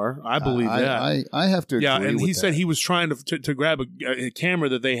guns are. I believe that. I have to. Yeah, agree and with he said that. he was trying to grab a camera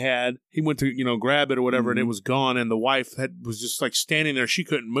that they had. He went to grab it or whatever, and it was gone. And the wife was just like standing there. She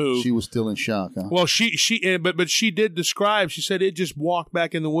couldn't move. She was still in shock. Huh? Well, but she did describe. She said it just walked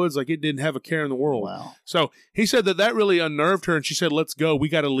back in the woods like it didn't have a care in the world. Wow. So he said that really unnerved her, and she said, "Let's go. We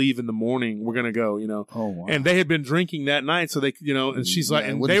got to leave in the morning. We're gonna go." Oh wow. And they had been drinking that night, so they, and she's like,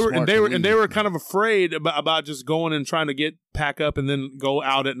 and they were kind of afraid about just going and trying to pack up and then go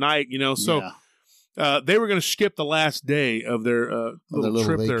out at night, So they were going to skip the last day of their little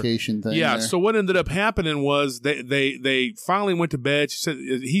trip vacation there. Thing. Yeah. There. So what ended up happening was they finally went to bed.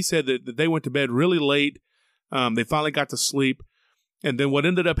 He said that they went to bed really late. They finally got to sleep, and then what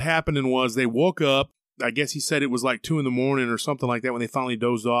ended up happening was they woke up. I guess he said it was like 2 a.m. or something like that when they finally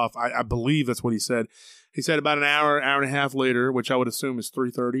dozed off. I believe that's what he said. He said about an hour and a half later, which I would assume is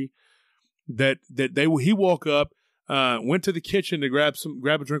 3:30. He woke up, went to the kitchen to grab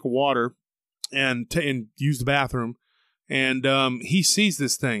a drink of water, and use the bathroom, and he sees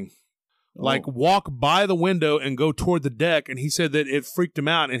this thing, like walk by the window and go toward the deck, and he said that it freaked him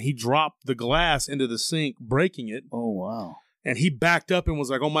out, and he dropped the glass into the sink, breaking it. Oh wow! and he backed up and was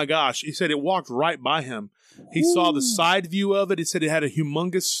like, oh my gosh. He said it walked right by him. He saw the side view of it. He said it had a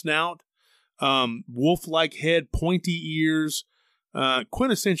humongous snout, wolf-like head, pointy ears,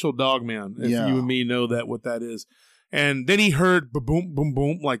 quintessential Dogman, if you and me know what that is. And then he heard boom, boom,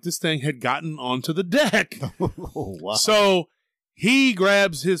 boom, like this thing had gotten onto the deck. Oh, wow. So he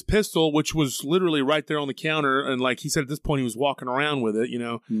grabs his pistol, which was literally right there on the counter. And like he said, at this point, he was walking around with it,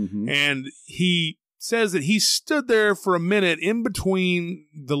 and he says that he stood there for a minute in between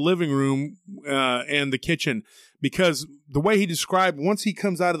the living room and the kitchen, because the way he described, once he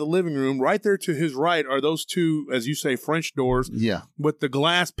comes out of the living room, right there to his right are those two, as you say, French doors with the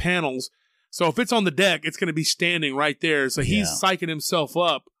glass panels. So if it's on the deck, it's going to be standing right there. So he's psyching himself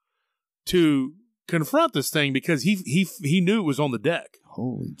up to confront this thing because he knew it was on the deck.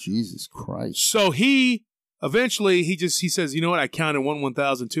 Holy Jesus Christ. So he says, you know what? I counted 1,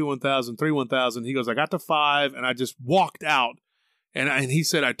 1,000, 2, 1,000, 3, 1,000. He goes, I got to 5 and I just walked out. And he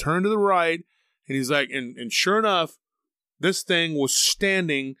said, I turned to the right, and he's like, and sure enough, this thing was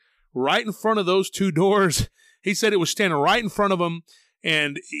standing right in front of those 2 doors. He said it was standing right in front of him,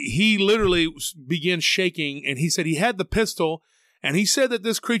 and he literally began shaking, and he said he had the pistol, and he said that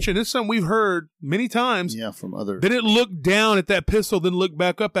this creature, and this is something we've heard many times, from others, then it looked down at that pistol, then looked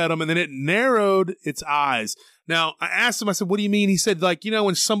back up at him, and then it narrowed its eyes. Now, I asked him, I said, what do you mean? He said, like,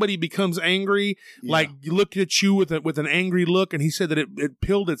 when somebody becomes angry, like, you look at you with an angry look, and he said that it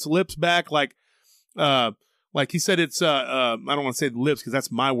peeled its lips back, like he said it's, I don't want to say the lips because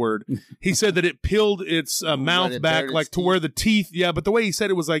that's my word. He said that it peeled its mouth back, like to where the teeth, but the way he said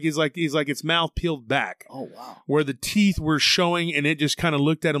it was like, he's like its mouth peeled back. Oh, wow. Where the teeth were showing, and it just kind of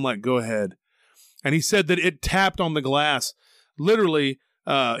looked at him like, go ahead. And he said that it tapped on the glass. Literally,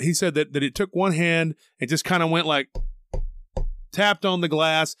 he said that it took one hand and just kind of went like, tapped on the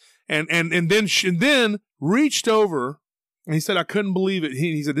glass, and then reached over, and he said, I couldn't believe it.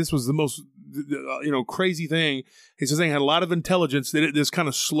 He said this was the most crazy thing. He says it had a lot of intelligence, that it just kind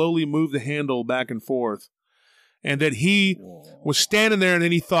of slowly moved the handle back and forth, and that he was standing there, and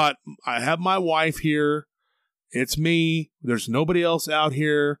then he thought, I have my wife here, it's me, there's nobody else out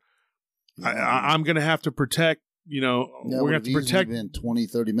here, I'm gonna have to protect, we're gonna have to protect. Been 20,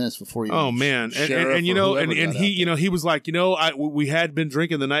 30 minutes before you. Oh man, and he was like, we had been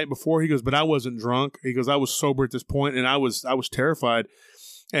drinking the night before. He goes, but I wasn't drunk. He goes, I was sober at this point, and I was terrified.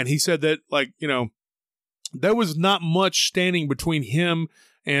 And he said that, like, there was not much standing between him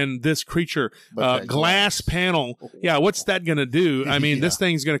and this creature. Glass panel. Yeah, what's that going to do? I mean, this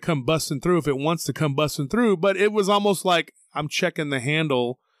thing's going to come busting through if it wants to come busting through. But it was almost like, I'm checking the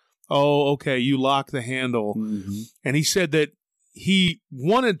handle. Oh, okay, you lock the handle. Mm-hmm. And he said that he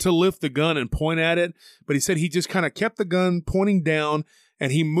wanted to lift the gun and point at it, but he said he just kind of kept the gun pointing down,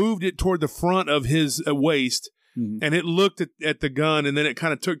 and he moved it toward the front of his waist. Mm-hmm. And it looked at the gun, and then it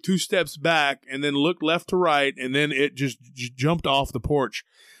kind of took 2 steps back, and then looked left to right, and then it just jumped off the porch.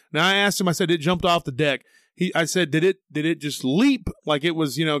 Now I asked him, I said, it jumped off the deck. I said, did it just leap like it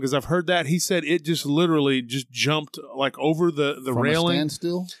was, because I've heard that. He said it just literally just jumped like over the railing. From a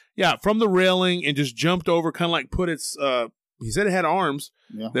standstill? Yeah, from the railing, and just jumped over, kind of like put its, he said it had arms,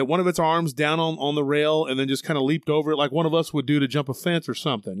 that one of its arms down on the rail, and then just kind of leaped over it like one of us would do to jump a fence or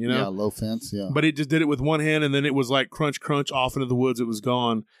something, Yeah, low fence, But it just did it with one hand, and then it was like crunch, crunch, off into the woods. It was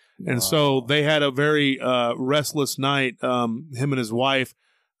gone. Wow. And so they had a very restless night, him and his wife.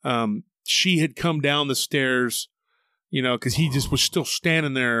 She had come down the stairs, because he just was still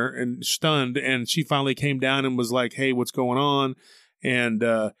standing there and stunned. And she finally came down and was like, hey, what's going on? And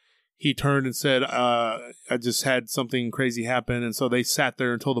he turned and said, I just had something crazy happen. And so they sat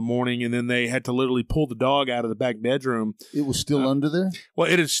there until the morning, and then they had to literally pull the dog out of the back bedroom. It was still under there? Well,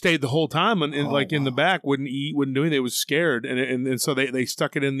 it had stayed the whole time, and in the back, wouldn't eat, wouldn't do anything. It was scared. And so they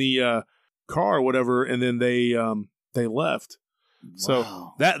stuck it in the car or whatever, and then they left.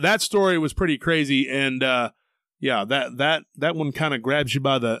 So that story was pretty crazy, and that one kind of grabs you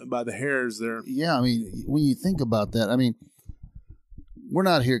by the hairs there. Yeah, I mean, when you think about that, I mean, we're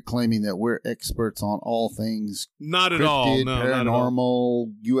not here claiming that we're experts on all things. Not at cryptid, all. No, paranormal, not at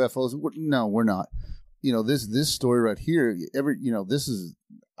all. UFOs. No, we're not. This story right here.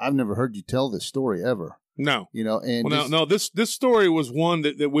 I've never heard you tell this story ever. No. And this story was one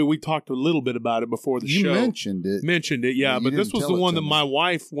that we talked a little bit about it before the show. You mentioned it. Yeah, but this was the one that my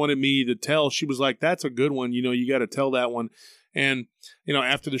wife wanted me to tell. She was like, that's a good one. You got to tell that one. And,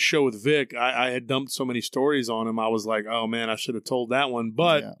 after the show with Vic, I had dumped so many stories on him. I was like, oh man, I should have told that one.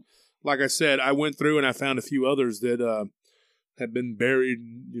 But like I said, I went through and I found a few others that have been buried,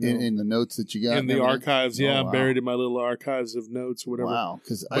 in the notes that you got in the archives. Yeah, wow. Buried in my little archives of notes or whatever. Wow,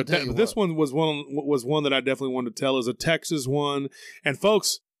 because this one was one that I definitely wanted to tell. Is a Texas one, and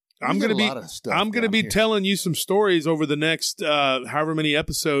folks, I'm going to be telling you some stories over the next however many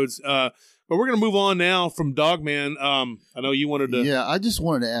episodes. But we're going to move on now from Dogman. I know you wanted to. Yeah, I just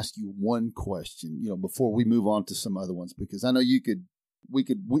wanted to ask you one question, before we move on to some other ones, because I know we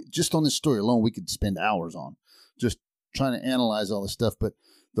just on this story alone, we could spend hours on just trying to analyze all this stuff. But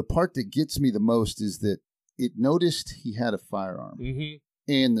the part that gets me the most is that it noticed he had a firearm. Mm-hmm.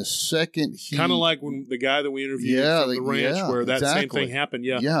 And the second kind of like when the guy that we interviewed from the ranch where that same thing happened.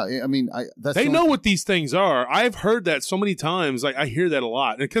 Yeah. Yeah. I mean, they know what these things are. I've heard that so many times. I hear that a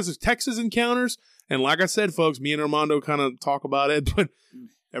lot because of Texas encounters. And like I said, folks, me and Armando kind of talk about it, but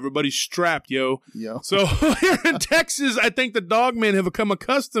everybody's strapped, yo. Yeah. So here in Texas, I think the Dogmen have become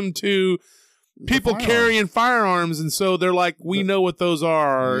accustomed to people carrying firearms. And so they're like, we know what those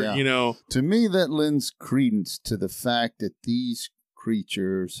are, To me, that lends credence to the fact that these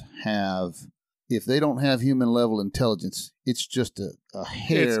creatures have, if they don't have human level intelligence, it's just a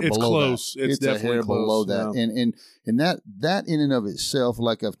hair it's below close. that. It's a hair below that. Yeah. And that in and of itself,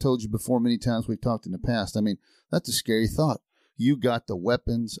 like I've told you before many times we've talked in the past, I mean, that's a scary thought. You got the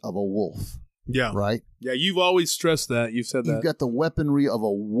weapons of a wolf. Yeah. Right? Yeah, you've always stressed that. You've said that. You've got the weaponry of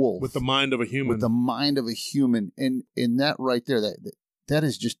a wolf. With the mind of a human. With the mind of a human. And that right there, that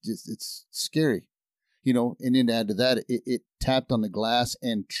is just it's scary. And then to add to that, it tapped on the glass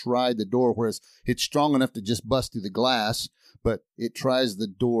and tried the door, whereas it's strong enough to just bust through the glass, but it tries the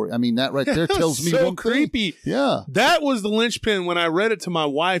door. I mean, that right there tells me so creepy. Yeah. That was the linchpin. When I read it to my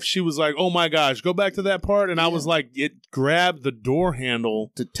wife, she was like, oh my gosh, go back to that part. And I was like, it grabbed the door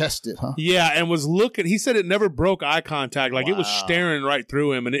handle. To test it, huh? Yeah, and was looking. He said it never broke eye contact. Like, it was staring right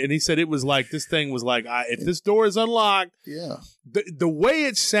through him. And he said it was like, this thing was like, if this door is unlocked. Yeah. The way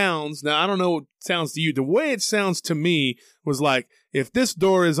it sounds, now I don't know what it sounds to you. The way it sounds to me was like, if this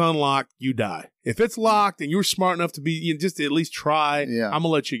door is unlocked, you die. If it's locked and you're smart enough to be, just to at least try, I'm going to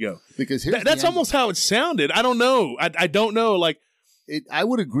let you go. Because that's almost how it sounded. I don't know. I don't know. Like, I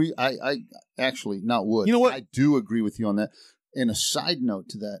would agree. I actually not would. You know what? I do agree with you on that. And a side note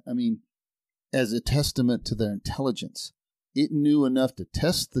to that, I mean, as a testament to their intelligence, it knew enough to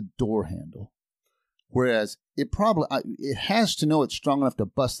test the door handle. Whereas it has to know it's strong enough to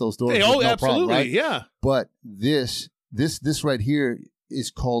bust those doors. Absolutely, problem, right? Yeah. But this right here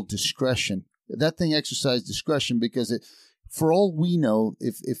is called discretion. That thing exercised discretion because for all we know,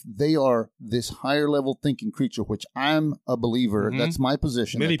 if they are this higher level thinking creature, which I'm a believer, that's my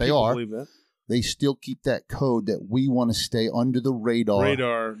position. Many that they people are. Believe that. They still keep that code that we want to stay under the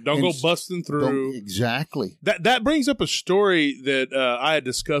radar. Don't go busting through. Exactly. That brings up a story that I had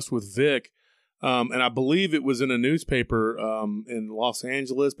discussed with Vic. And I believe it was in a newspaper in Los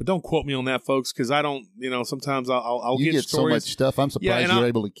Angeles, but don't quote me on that, folks, because I don't. Sometimes I'll get stories. So much stuff. I'm surprised you're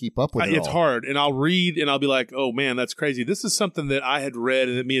able to keep up with it. It's hard, and I'll read, and I'll be like, "Oh man, that's crazy." This is something that I had read,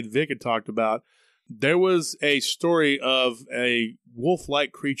 and that me and Vic had talked about. There was a story of a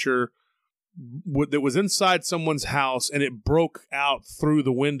wolf-like creature that was inside someone's house, and it broke out through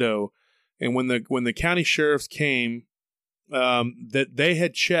the window. And when the county sheriffs came, that they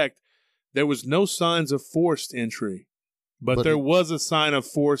had checked. There was no signs of forced entry, but there was a sign of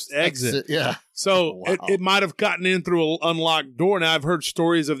forced exit. Yeah. So it might have gotten in through an unlocked door. Now, I've heard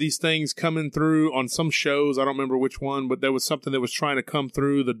stories of these things coming through on some shows. I don't remember which one, but there was something that was trying to come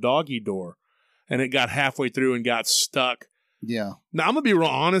through the doggy door, and it got halfway through and got stuck. Yeah. Now, I'm going to be real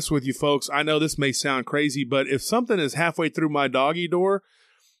honest with you, folks. I know this may sound crazy, but if something is halfway through my doggy door,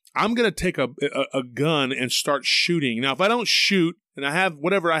 I'm going to take a gun and start shooting. Now, if I don't shoot and I have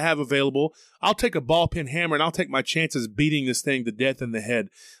whatever I have available, I'll take a ball peen hammer and I'll take my chances beating this thing to death in the head.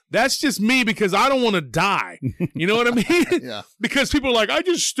 That's just me because I don't want to die. You know what I mean? Yeah. Because people are like, I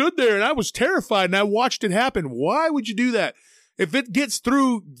just stood there and I was terrified and I watched it happen. Why would you do that? If it gets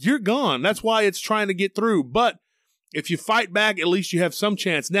through, you're gone. That's why it's trying to get through. But if you fight back, at least you have some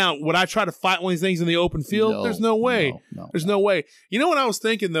chance. Now, would I try to fight one of these things in the open field? No, There's no way. There's no way. You know what I was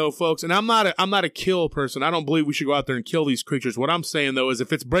thinking though, folks, and I'm not a kill person. I don't believe we should go out there and kill these creatures. What I'm saying though is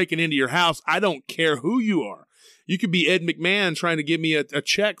if it's breaking into your house, I don't care who you are. You could be Ed McMahon trying to give me a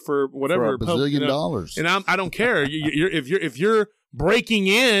check for whatever. For $1 bazillion dollars. And I don't care. If you're breaking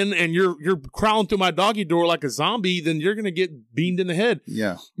in and you're crawling through my doggy door like a zombie, then you're going to get beamed in the head.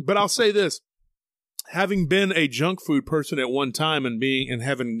 Yeah. But I'll say this. Having been a junk food person at one time and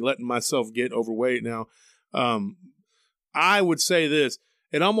having letting myself get overweight now, I would say this.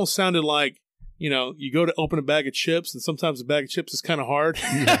 It almost sounded like, you go to open a bag of chips, and sometimes a bag of chips is kind of hard.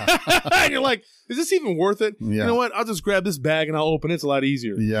 Yeah. And you're like, is this even worth it? Yeah. You know what? I'll just grab this bag and I'll open it. It's a lot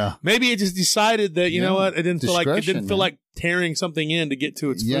easier. Yeah. Maybe it just decided that, you know what? It didn't feel Discretion, like tearing something in to get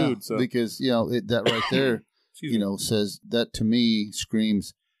to its food. So because, that right there, says that to me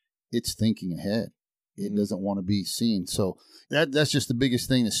screams it's thinking ahead. It doesn't want to be seen. So that's just the biggest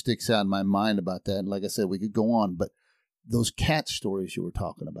thing that sticks out in my mind about that. And like I said, we could go on, but those cat stories you were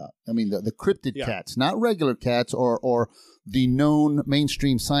talking about. I mean, the cryptid cats, not regular cats or the known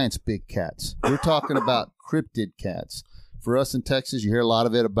mainstream science big cats. We're talking about cryptid cats. For us in Texas, you hear a lot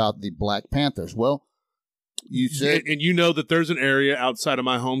of it about the Black Panthers. Well, you said... And you know that there's an area outside of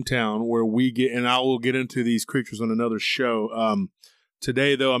my hometown where we get, and I will get into these creatures on another show.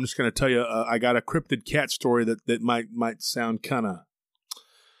 Today, though, I'm just going to tell you, I got a cryptid cat story that might sound kind of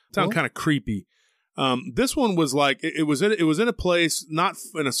creepy. This one was like it was in a place, not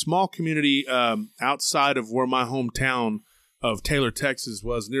in a small community outside of where my hometown of Taylor, Texas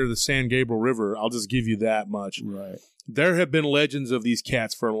was, near the San Gabriel River. I'll just give you that much. Right. There have been legends of these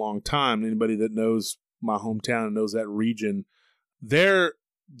cats for a long time. Anybody that knows my hometown and knows that region, there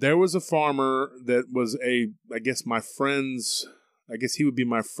was a farmer that was I guess he would be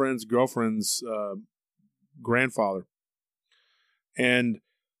my friend's girlfriend's grandfather, and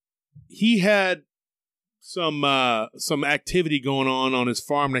he had some activity going on his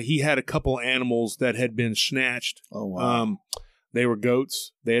farm. Now, he had a couple animals that had been snatched. Oh, wow. They were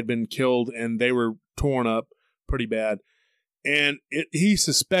goats. They had been killed, and they were torn up pretty bad. And he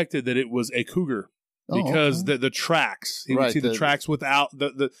suspected that it was a cougar because the tracks. He would see the tracks without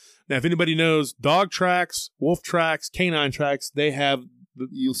the. Now, if anybody knows, dog tracks, wolf tracks, canine tracks, they have.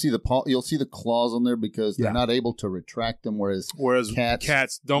 You'll see the claws on there because they're not able to retract them, whereas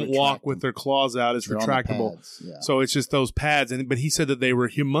cats don't walk with their claws out. It's retractable. So it's just those pads. But he said that they were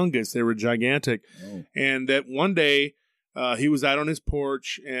humongous. They were gigantic. Oh. And that one day he was out on his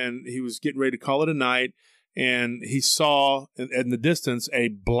porch and he was getting ready to call it a night. And he saw in the distance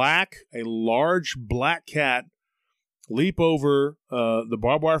a large black cat leap over the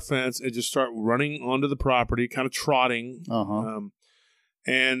barbed wire fence and just start running onto the property, kind of trotting.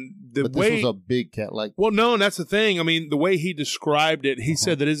 And this was a big cat, well, no, and that's the thing. I mean, the way he described it, he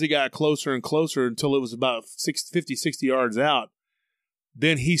said that as he got closer and closer until it was about 50, 60 yards out,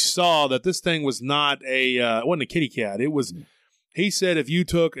 then he saw that this thing was not it wasn't a kitty cat. It was, he said, if you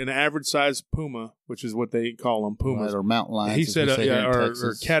took an average sized puma, which is what they call them, pumas, or mountain lions, he said, or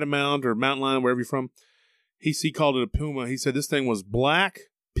catamount or mountain lion, wherever you're from, he called it a puma. He said this thing was black,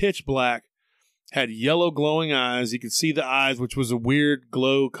 pitch black, had yellow glowing eyes. You could see the eyes, which was a weird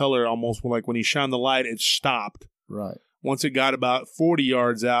glow color, almost like when he shined the light, it stopped. Right. Once it got about 40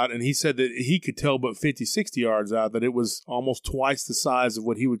 yards out, and he said that he could tell but 50, 60 yards out that it was almost twice the size of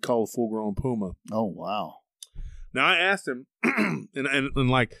what he would call a full-grown puma. Oh, wow. Now, I asked him,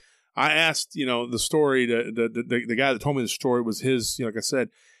 I asked, the story, the guy that told me the story was his, like I said,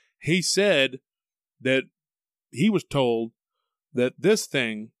 he said that he was told that this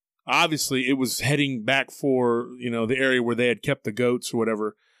thing, obviously, it was heading back for, the area where they had kept the goats or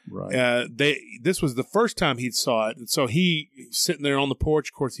whatever. Right. This was the first time he saw it. And so he, sitting there on the porch,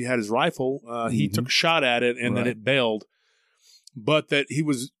 of course, he had his rifle. He took a shot at it, and then it bailed. But that he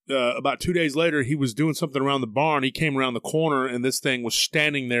was, about 2 days later, he was doing something around the barn. He came around the corner, and this thing was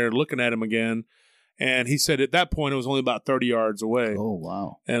standing there looking at him again. And he said at that point, it was only about 30 yards away. Oh,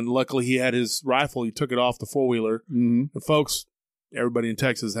 wow. And luckily, he had his rifle. He took it off the four-wheeler. Mm-hmm. And folks, everybody in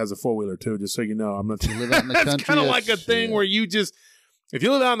Texas has a four-wheeler, too, just so you know. I'm not. You live out in the country. It's kind of like a thing where you just, if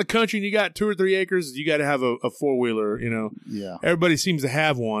you live out in the country and you got 2 or 3 acres, you got to have a four-wheeler, Yeah. Everybody seems to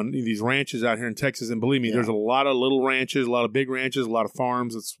have one, these ranches out here in Texas. And believe me, there's a lot of little ranches, a lot of big ranches, a lot of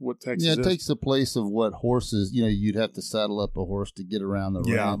farms. That's what Texas is. Yeah, it takes the place of what horses, you'd have to saddle up a horse to get around the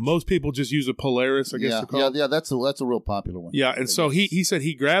ranch. Yeah, most people just use a Polaris, I guess they're called. Yeah, that's a real popular one. Yeah, and so he said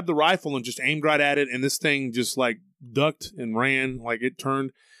he grabbed the rifle and just aimed right at it, and this thing just ducked and ran, it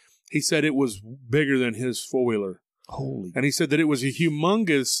turned. He said it was bigger than his four-wheeler. Holy. And he said that it was a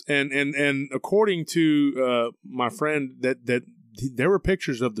humongous, and according to my friend, that there were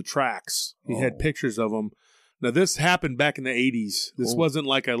pictures of the tracks. He had pictures of them. Now, this happened back in the 80s. This wasn't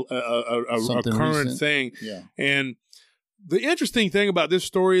like a current recent thing. Yeah. And the interesting thing about this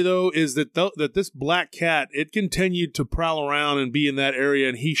story, though, is that that this black cat, it continued to prowl around and be in that area,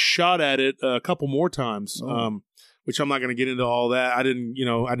 and he shot at it a couple more times. Which I'm not going to get into all that. I didn't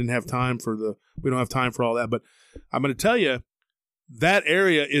have time we don't have time for all that, but I'm going to tell you that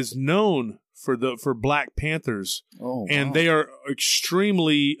area is known for black panthers. Oh, and wow. They are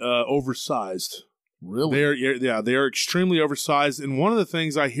extremely oversized. Really? They are extremely oversized. And one of the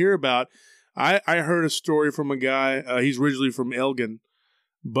things I hear about, I heard a story from a guy. He's originally from Elgin,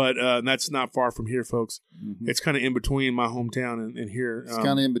 but that's not far from here, folks. Mm-hmm. It's kind of in between my hometown and here. It's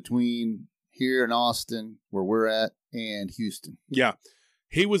kind of in between here in Austin, where we're at, and Houston. Yeah.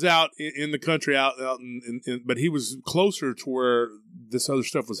 He was out in the country, but he was closer to where this other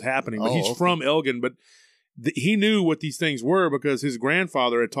stuff was happening. But he's from Elgin, but he knew what these things were because his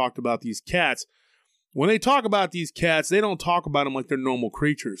grandfather had talked about these cats. When they talk about these cats, they don't talk about them like they're normal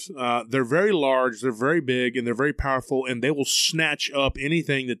creatures. They're very large, they're very big, and they're very powerful, and they will snatch up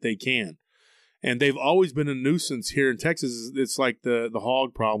anything that they can. And they've always been a nuisance here in Texas. It's like the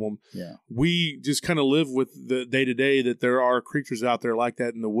hog problem. Yeah. We just kind of live with the day-to-day that there are creatures out there like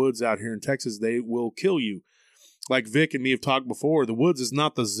that in the woods out here in Texas. They will kill you. Like Vic and me have talked before, the woods is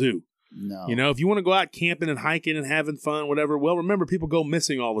not the zoo. No. You know, if you want to go out camping and hiking and having fun, whatever, well, remember, people go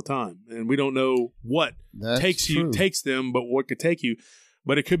missing all the time. And we don't know what takes them, but what could take you.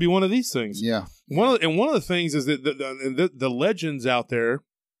 But it could be one of these things. Yeah. One of the things is that the legends out there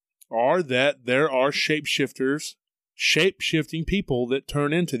are that there are shapeshifters, shape-shifting people that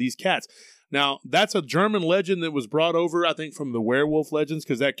turn into these cats. Now, that's a German legend that was brought over, I think, from the werewolf legends,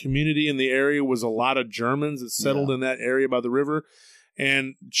 because that community in the area was a lot of Germans that settled in that area by the river,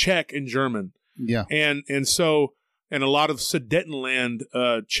 and Czech and German. Yeah. And so, and a lot of Sudetenland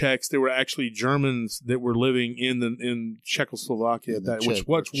Czechs, there were actually Germans that were living in Czechoslovakia at that, Czech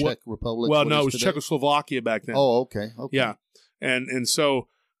Republic. Well, no, it was Czechoslovakia back then. Oh, okay. Yeah. And so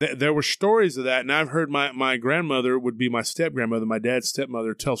there were stories of that, and I've heard my grandmother would be my step-grandmother, my dad's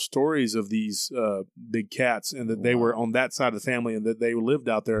stepmother, tell stories of these big cats, and that they were on that side of the family, and that they lived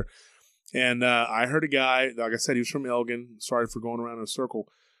out there. And I heard a guy, like I said, he was from Elgin. Sorry for going around in a circle.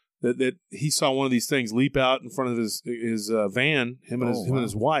 That he saw one of these things leap out in front of his van, him and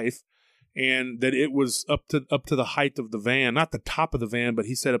his wife, and that it was up to the height of the van, not the top of the van, but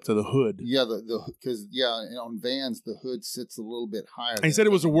he said up to the hood. Yeah, because on vans the hood sits a little bit higher. He said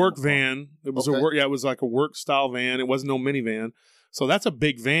it was a work van. It was it was like a work style van. It wasn't no minivan. So that's a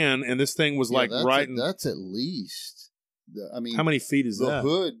big van, and this thing was that's at least. I mean, how many feet is that? The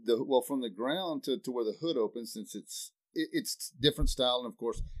hood, from the ground to where the hood opens, since it's different style, and of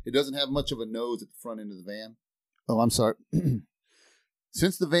course, it doesn't have much of a nose at the front end of the van. Oh, I'm sorry.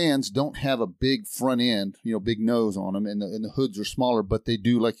 Since the vans don't have a big front end, big nose on them, and the hoods are smaller, but they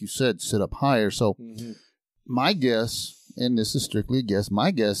do, like you said, sit up higher. So my guess, and this is strictly a guess,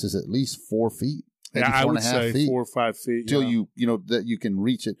 my guess is at least 4 feet. Yeah, I would say 4 or 5 feet. Till that you can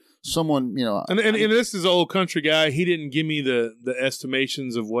reach it. Someone, And this is an old country guy. He didn't give me the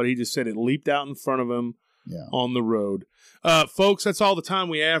estimations of what he just said. It leaped out in front of him on the road. Folks, that's all the time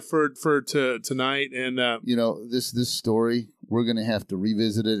we have for tonight. And this story, we're going to have to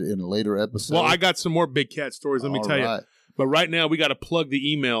revisit it in a later episode. Well, I got some more big cat stories. Let me tell you. But right now, we got to plug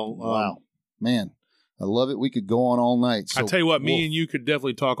the email. Wow, man. I love it. We could go on all night. So, I tell you what, me and you could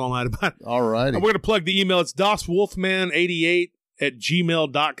definitely talk all night about it. All righty. We're going to plug the email. It's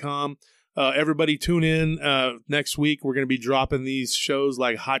DosWolfman88@gmail.com. Everybody tune in next week. We're going to be dropping these shows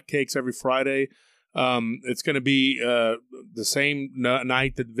like hotcakes every Friday. It's going to be the same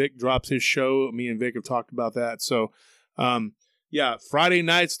night that Vic drops his show. Me and Vic have talked about that. So, Friday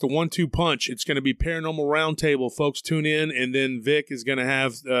nights, the 1-2 punch. It's going to be Paranormal Roundtable. Folks, tune in. And then Vic is going to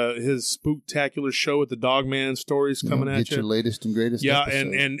have his spooktacular show at the Dogman stories coming at you. Get your latest and greatest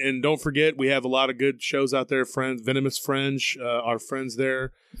episode. and don't forget, we have a lot of good shows out there. Venomous Fringe, our friends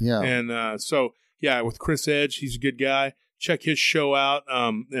there. Yeah. And with Chris Edge, he's a good guy. Check his show out.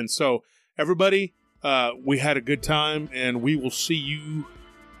 And so, everybody, we had a good time, and we will see you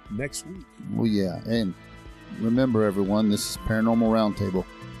next week. Well, yeah. And remember, everyone, this is Paranormal Roundtable.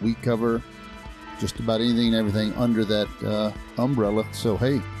 We cover just about anything and everything under that umbrella. So,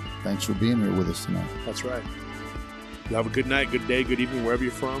 hey, thanks for being here with us tonight. That's right. You have a good night, good day, good evening, wherever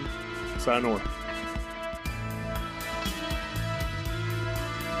you're from. Sayonara.